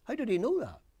 How did he know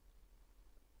that?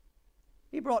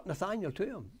 He brought Nathanael to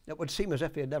him. It would seem as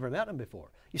if he had never met him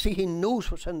before. You see, he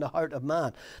knows what's in the heart of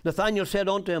man. Nathanael said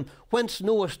unto him, whence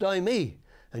knowest thou me?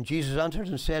 And Jesus answered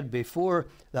and said, before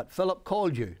that Philip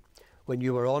called you, when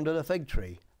you were under the fig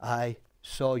tree, I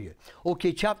saw you.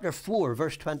 Okay, chapter 4,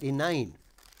 verse 29.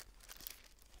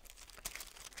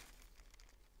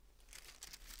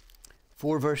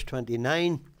 4 verse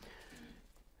 29.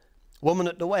 Woman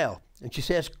at the well. And she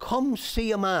says, come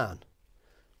see a man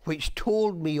which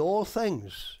told me all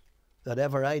things that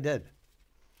ever I did.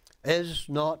 Is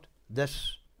not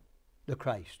this the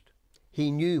Christ? He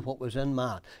knew what was in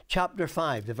man. Chapter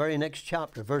 5, the very next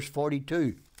chapter, verse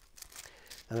 42.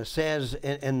 And it says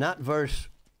in that verse,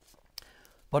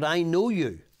 but I know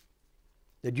you,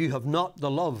 that you have not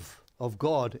the love of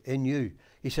God in you.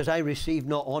 He says, I receive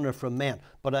no honor from men,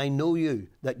 but I know you,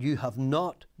 that you have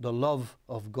not the love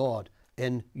of God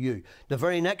in you. The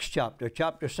very next chapter,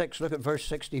 chapter 6, look at verse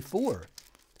 64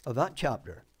 of that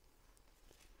chapter.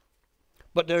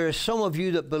 But there is some of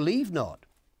you that believe not.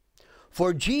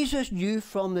 For Jesus knew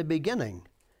from the beginning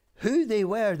who they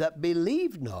were that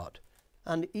believed not,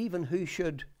 and even who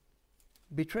should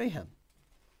betray him.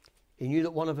 He knew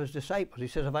that one of his disciples, he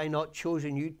says, have I not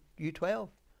chosen you 12?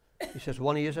 He says,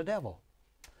 one of you is a devil.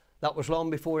 That was long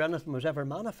before anything was ever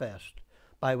manifest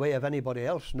by way of anybody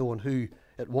else knowing who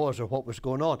it was or what was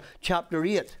going on. Chapter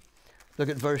 8, look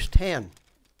at verse 10.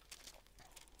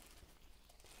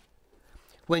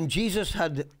 When Jesus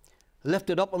had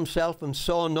lifted up himself and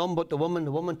saw none but the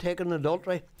woman taken in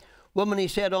adultery, woman, he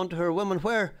said unto her, woman,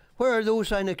 where are those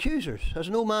thine accusers? Has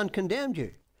no man condemned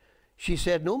you? She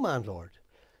said, no man, Lord.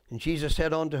 And Jesus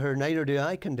said unto her, neither do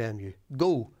I condemn you.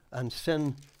 Go and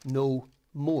sin no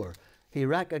more. He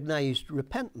recognized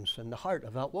repentance in the heart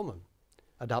of that woman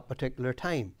at that particular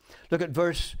time. Look at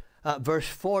verse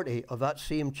 40 of that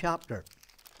same chapter.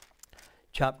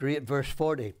 Chapter 8, verse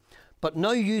 40. But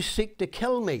now you seek to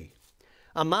kill me,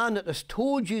 a man that has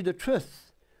told you the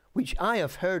truth, which I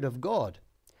have heard of God.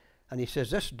 And he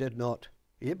says, this did not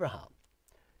Abraham.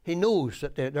 He knows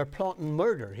that they're plotting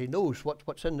murder. He knows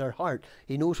what's in their heart.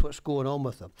 He knows what's going on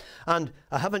with them. And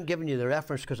I haven't given you the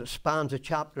reference because it spans a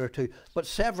chapter or two, but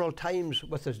several times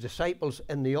with his disciples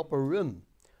in the upper room,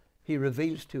 he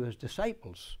reveals to his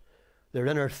disciples their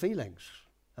inner feelings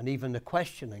and even the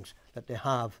questionings that they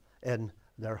have in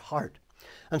their heart.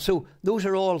 And so those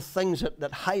are all things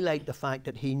that highlight the fact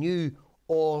that he knew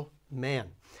all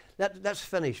men. Let's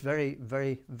finish very,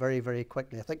 very, very, very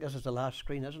quickly. I think this is the last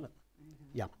screen, isn't it?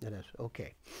 Yeah, it is.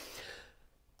 Okay.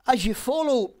 As you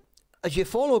follow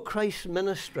Christ's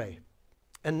ministry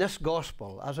in this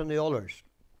gospel, as in the others,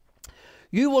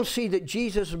 you will see that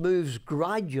Jesus moves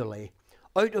gradually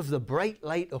out of the bright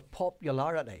light of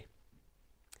popularity.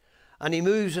 And he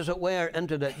moves, as it were,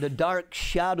 into the dark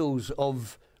shadows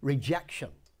of rejection,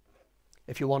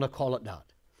 if you want to call it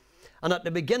that. And at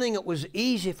the beginning, it was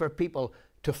easy for people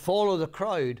to follow the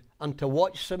crowd and to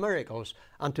watch the miracles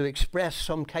and to express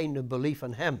some kind of belief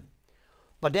in him.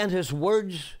 But then his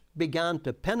words began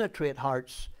to penetrate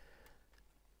hearts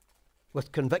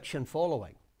with conviction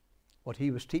following what he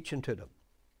was teaching to them.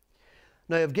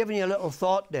 Now, I've given you a little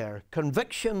thought there.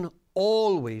 Conviction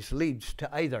always leads to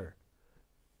either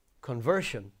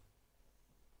conversion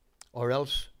or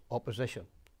else opposition.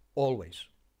 Always.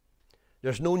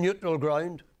 There's no neutral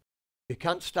ground. You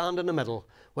can't stand in the middle.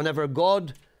 Whenever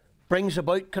God brings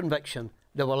about conviction,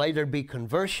 there will either be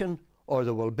conversion or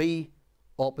there will be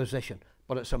opposition.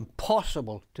 But it's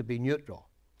impossible to be neutral.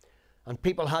 And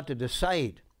people had to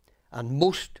decide, and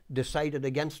most decided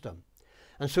against him.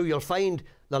 And so you'll find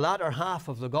the latter half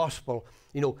of the gospel,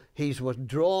 he's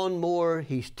withdrawn more,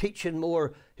 he's teaching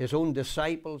more, his own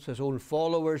disciples, his own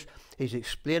followers, he's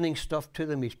explaining stuff to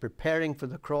them, he's preparing for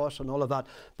the cross and all of that.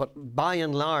 But by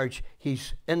and large,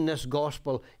 he's in this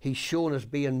gospel, he's shown as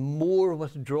being more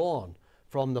withdrawn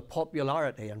from the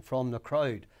popularity and from the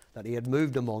crowd that he had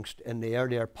moved amongst in the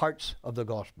earlier parts of the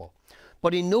gospel.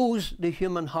 But he knows the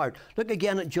human heart. Look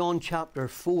again at John chapter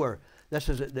 4. This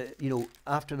is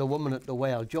after the woman at the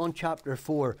well. John chapter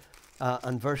 4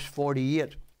 and verse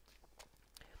 48.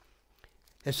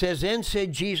 It says, then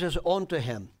said Jesus unto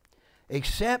him,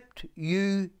 except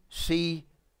you see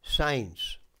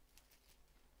signs,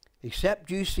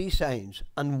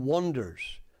 and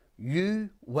wonders, you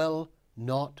will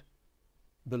not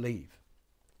believe.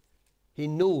 He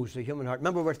knows the human heart.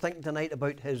 Remember, we're thinking tonight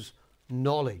about his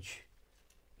knowledge.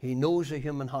 He knows the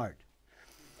human heart.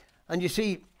 And you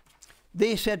see,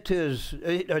 they said to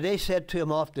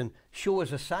him often, show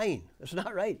us a sign. Isn't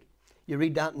that right? You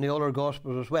read that in the other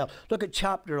Gospels as well. Look at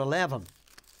chapter 11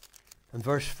 and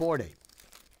verse 40.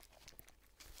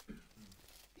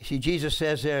 You see, Jesus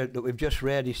says there that we've just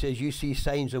read, he says, you see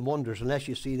signs and wonders. Unless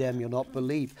you see them, you'll not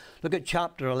believe. Look at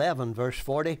chapter 11, verse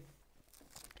 40.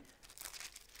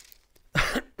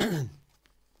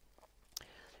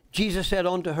 Jesus said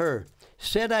unto her,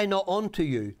 said I not unto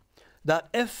you, that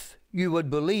if you would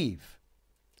believe,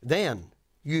 then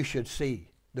you should see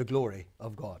the glory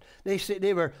of God.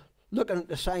 They were looking at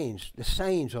the signs. The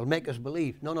signs will make us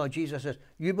believe. No, Jesus says,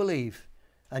 you believe,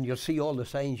 and you'll see all the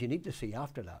signs you need to see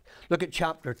after that. Look at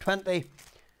chapter 20.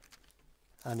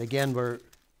 And again, we're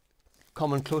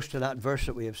coming close to that verse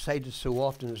that we have cited so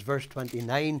often. It's verse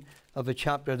 29 of the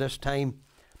chapter this time.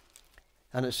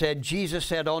 And it said, Jesus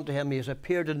said unto him, he has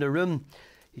appeared in the room.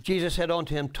 Jesus said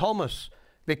unto him, Thomas,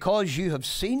 because you have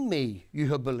seen me, you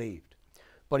have believed.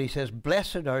 But he says,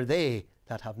 blessed are they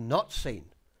that have not seen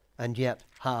and yet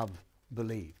have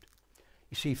believed.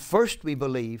 You see, first we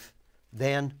believe,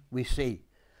 then we see.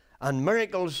 And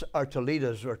miracles are to lead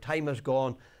us. Our time is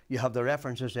gone. You have the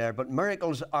references there. But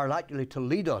miracles are likely to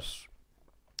lead us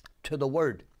to the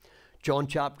Word. John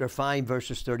chapter 5,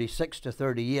 verses 36 to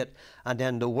 38. And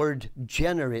then the Word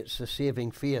generates the saving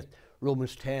faith.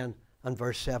 Romans 10 and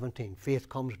verse 17. Faith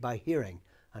comes by hearing,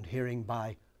 and hearing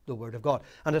by the Word of God.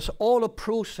 And it's all a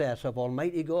process of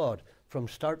Almighty God from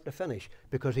start to finish,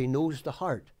 because he knows the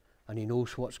heart and he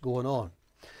knows what's going on.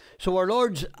 So our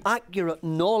Lord's accurate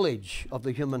knowledge of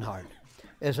the human heart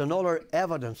is another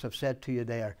evidence, I've said to you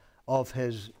there, of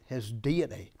his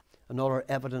deity. Another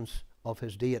evidence of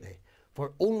his deity.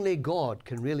 For only God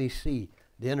can really see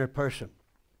the inner person.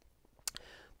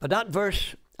 But that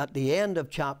verse at the end of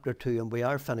chapter 2, and we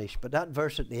are finished, but that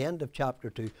verse at the end of chapter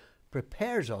 2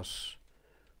 prepares us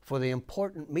for the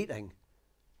important meeting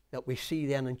that we see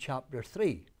then in chapter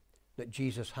 3 that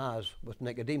Jesus has with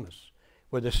Nicodemus,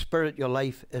 where the spiritual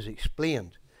life is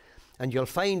explained. And you'll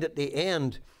find at the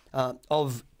end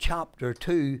of chapter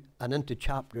 2 and into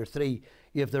chapter 3,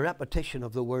 you have the repetition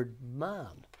of the word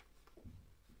man.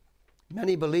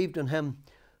 Many believed in him,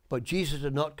 But Jesus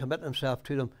did not commit himself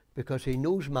to them because he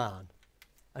knows man,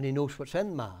 and he knows what's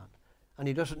in man, and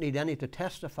he doesn't need any to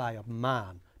testify of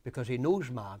man because he knows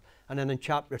man. And then in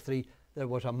chapter 3, there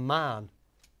was a man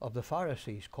of the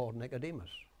Pharisees called Nicodemus.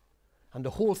 And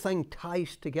the whole thing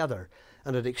ties together,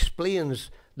 and it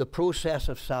explains the process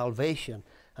of salvation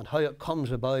and how it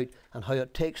comes about and how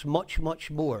it takes much, much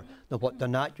more than what the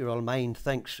natural mind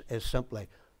thinks is simply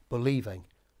believing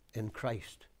in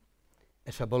Christ.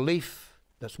 It's a belief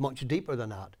that's much deeper than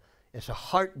that. It's a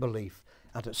heart belief,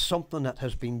 and it's something that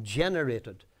has been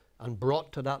generated and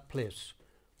brought to that place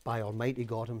by Almighty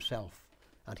God himself.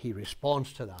 And he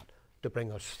responds to that to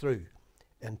bring us through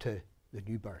into the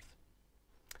new birth.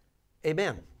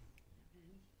 Amen.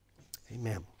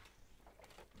 Amen.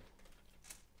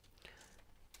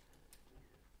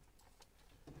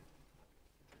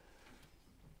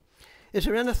 Is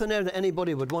there anything there that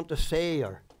anybody would want to say,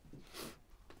 or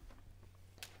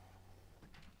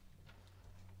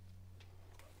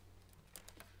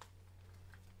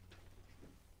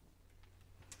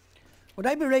would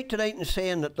I be right tonight in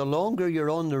saying that the longer you're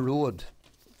on the road,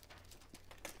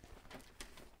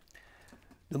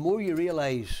 the more you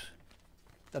realise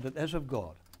that it is of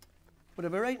God? Would I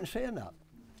be right in saying that?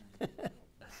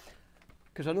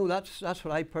 Because I know that's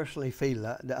what I personally feel,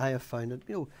 that I have found it.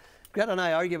 You know, Greta and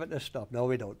I argue about this stuff. No,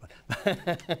 we don't.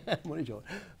 I'm only joking.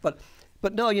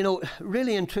 But no, you know,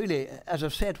 really and truly, as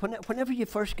I've said, whenever you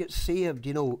first get saved,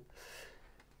 you know,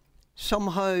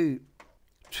 somehow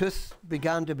truth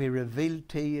began to be revealed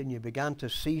to you, and you began to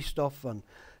see stuff and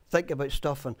think about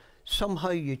stuff, and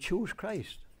somehow you chose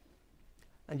Christ.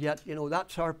 And yet, you know,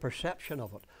 that's our perception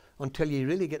of it until you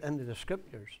really get into the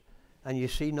scriptures and you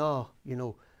see, no, you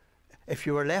know, if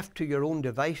you were left to your own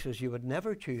devices, you would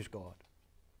never choose God.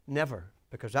 Never,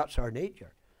 because that's our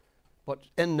nature. But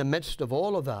in the midst of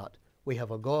all of that, we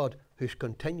have a God who's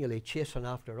continually chasing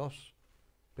after us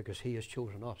because he has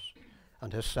chosen us.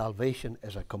 And his salvation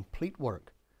is a complete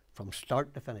work from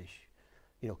start to finish.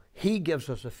 You know, he gives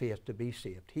us a faith to be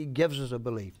saved. He gives us a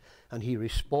belief, and he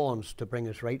responds to bring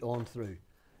us right on through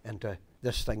into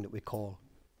this thing that we call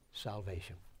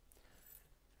salvation.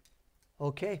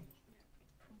 Okay.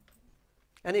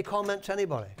 Any comments,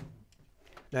 anybody?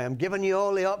 Now, I'm giving you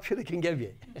all the option I can give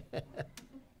you.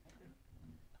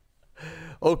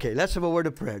 Okay, let's have a word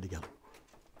of prayer together.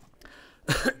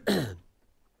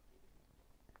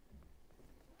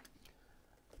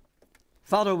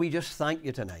 Father, we just thank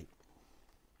you tonight.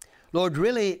 Lord,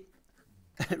 really,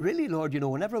 Lord, you know,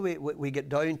 whenever we get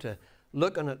down to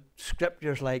looking at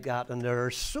scriptures like that, and there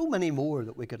are so many more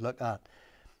that we could look at,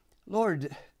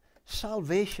 Lord,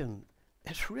 salvation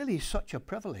is really such a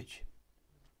privilege.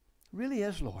 It really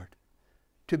is, Lord.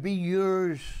 To be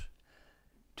yours,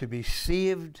 to be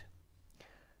saved,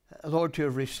 Lord, to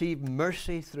have received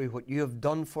mercy through what you have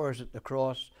done for us at the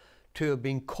cross, to have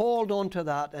been called onto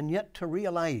that, and yet to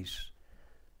realize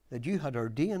that you had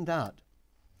ordained that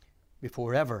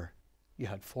before ever you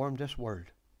had formed this world.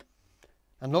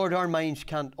 And Lord, our minds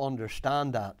can't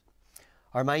understand that.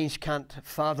 Our minds can't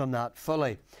fathom that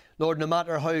fully. Lord, no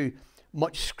matter how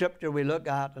much scripture we look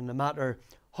at, and no matter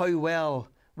how well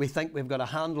we think we've got a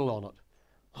handle on it,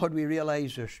 Lord, we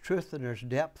realize there's truth and there's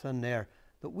depth in there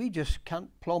that we just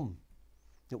can't plumb,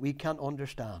 that we can't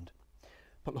understand.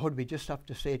 But Lord, we just have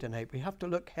to say tonight, we have to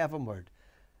look heavenward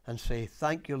and say,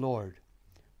 thank you, Lord,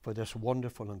 for this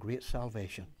wonderful and great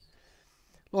salvation.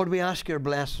 Lord, we ask your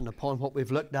blessing upon what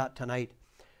we've looked at tonight.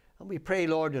 And we pray,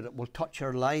 Lord, that it will touch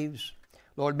our lives.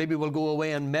 Lord, maybe we'll go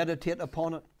away and meditate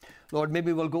upon it. Lord,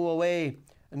 maybe we'll go away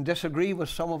and disagree with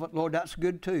some of it. Lord, that's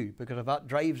good too, because if that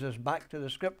drives us back to the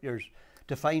scriptures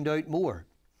to find out more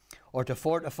or to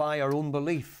fortify our own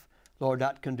belief, Lord,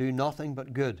 that can do nothing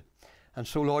but good. And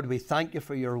so, Lord, we thank you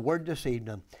for your word this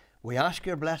evening. We ask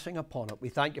your blessing upon it. We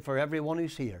thank you for everyone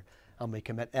who's here, and we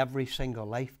commit every single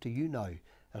life to you now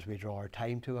as we draw our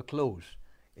time to a close.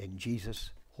 In Jesus'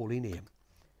 holy name.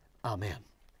 Amen.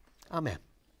 Amen.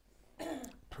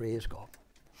 Praise God.